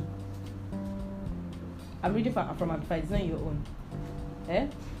me. I'm reading from Amplified, it's not your own.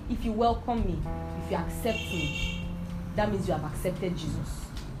 If you welcome me, if you accept me, that means you have accepted Jesus.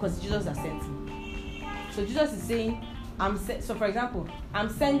 Because Jesus has sent me. So Jesus is saying, so for example, I'm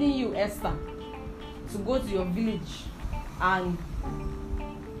sending you, Esther, to go to your village and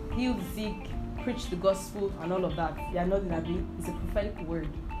heal the sick, preach the gospel and all of that. You are not gonna be. It's a prophetic word.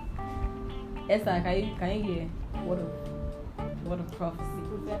 Esther, can you hear word of prophecy?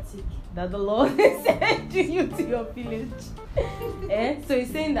 Prophetic. That the Lord is sending you to your village. So he's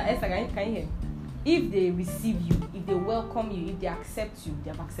saying that, Esther, can you hear? If they receive you, if they welcome you, if they accept you, they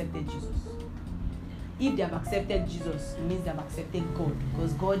have accepted Jesus. If they have accepted Jesus, it means they have accepted God.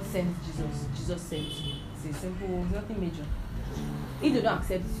 Because God sent Jesus. Jesus sent you. It's a simple, it's nothing major. If they don't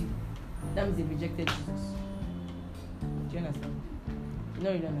accept you, that means they rejected Jesus. Do you understand?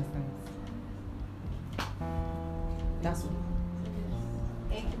 No, you don't understand. That's all.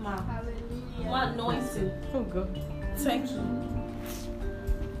 Thank you, ma'am. Hallelujah. More anointing. Oh God. Thank you.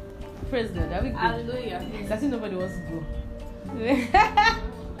 Praise God. Are we good? Hallelujah. It's as if nobody wants to go.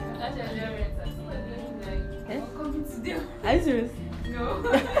 That's a generator. Eh? Coming to do. I Are you serious? No.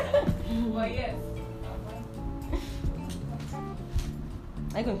 But yes.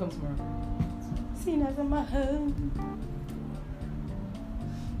 Are you gonna come tomorrow? Seen as in my home.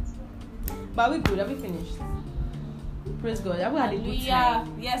 But are we good? Are we finished? Praise God. Have we had a good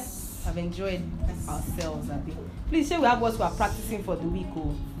time? Yes. I've enjoyed ourselves, Abby. Please say we have what we are practicing for the week.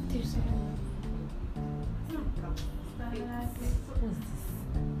 Oh.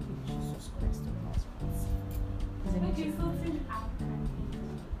 Okay, something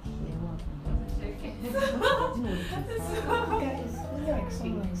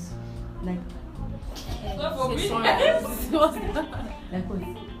Like Not for me. like what?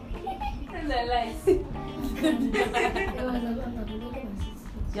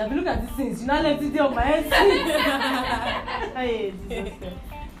 You have been looking at these things. You now left it there on my head. Hey, Jesus.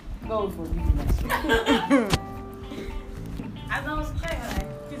 God will forgive you. As I was trying, like,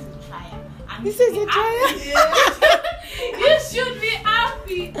 this is a trial. And This is a trial. you should be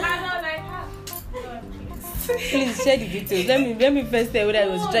happy. And I was like, God, please. Please share the details. Let me first tell you whether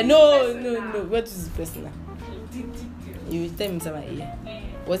it was try. No. What is personal? You will tell me something here.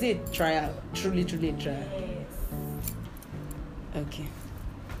 Was it a trial? Truly a trial? Okay.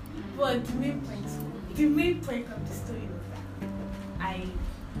 But the main point of the story was that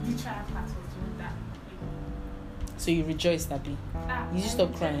the trial part was the one that. So you rejoiced, Abby. You just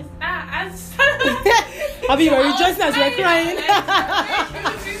stop crying. As Abby, you were rejoicing as you were crying.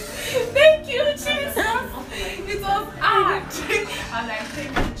 Thank you, Jesus. It was hard. I was like,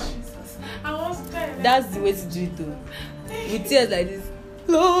 thank you, Jesus. I was crying. That's the way to do it, though. With tears like this.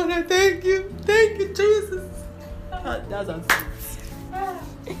 Lord, I thank you. Thank you, Jesus. That's how it is.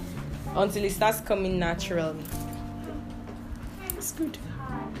 Until it starts coming naturally. It's good.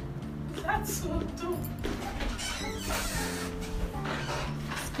 That's so dope.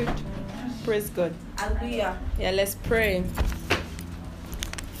 It's good. Praise God. Hallelujah. Yeah, let's pray.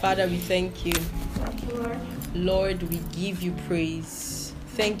 Father, we thank you. Lord, we give you praise.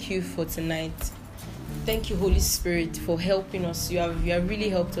 Thank you for tonight. Thank you, Holy Spirit, for helping us. You have really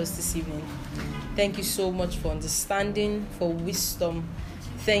helped us this evening. Thank you so much for understanding, for wisdom.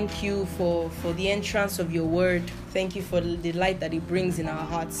 Thank you for the entrance of your word. Thank you for the light that it brings in our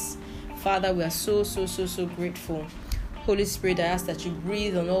hearts. Father, we are so grateful. Holy Spirit, I ask that you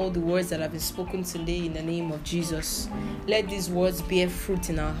breathe on all the words that have been spoken today in the name of Jesus. Let these words bear fruit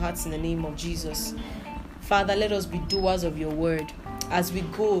in our hearts in the name of Jesus. Father, let us be doers of your word. As we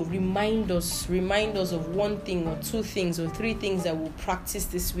go, remind us of one thing or two things or three things that we'll practice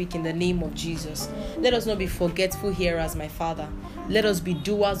this week in the name of Jesus. Let us not be forgetful hearers, my Father. Let us be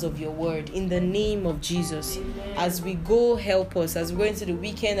doers of your word in the name of Jesus. As we go, help us. As we go into the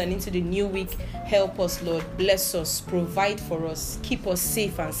weekend and into the new week, help us, Lord. Bless us, provide for us, keep us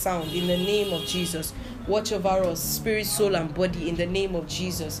safe and sound in the name of Jesus. Watch over us, spirit, soul, and body in the name of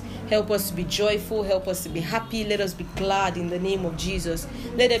Jesus. Help us to be joyful. Help us to be happy. Let us be glad in the name of Jesus.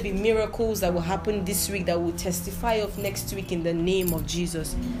 Let there be miracles that will happen this week that will testify of next week in the name of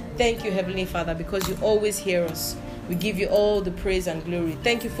Jesus. Thank you, Heavenly Father, because you always hear us. We give you all the praise and glory.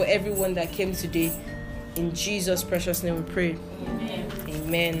 Thank you for everyone that came today. In Jesus' precious name we pray.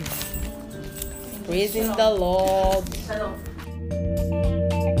 Amen. Praising the Lord.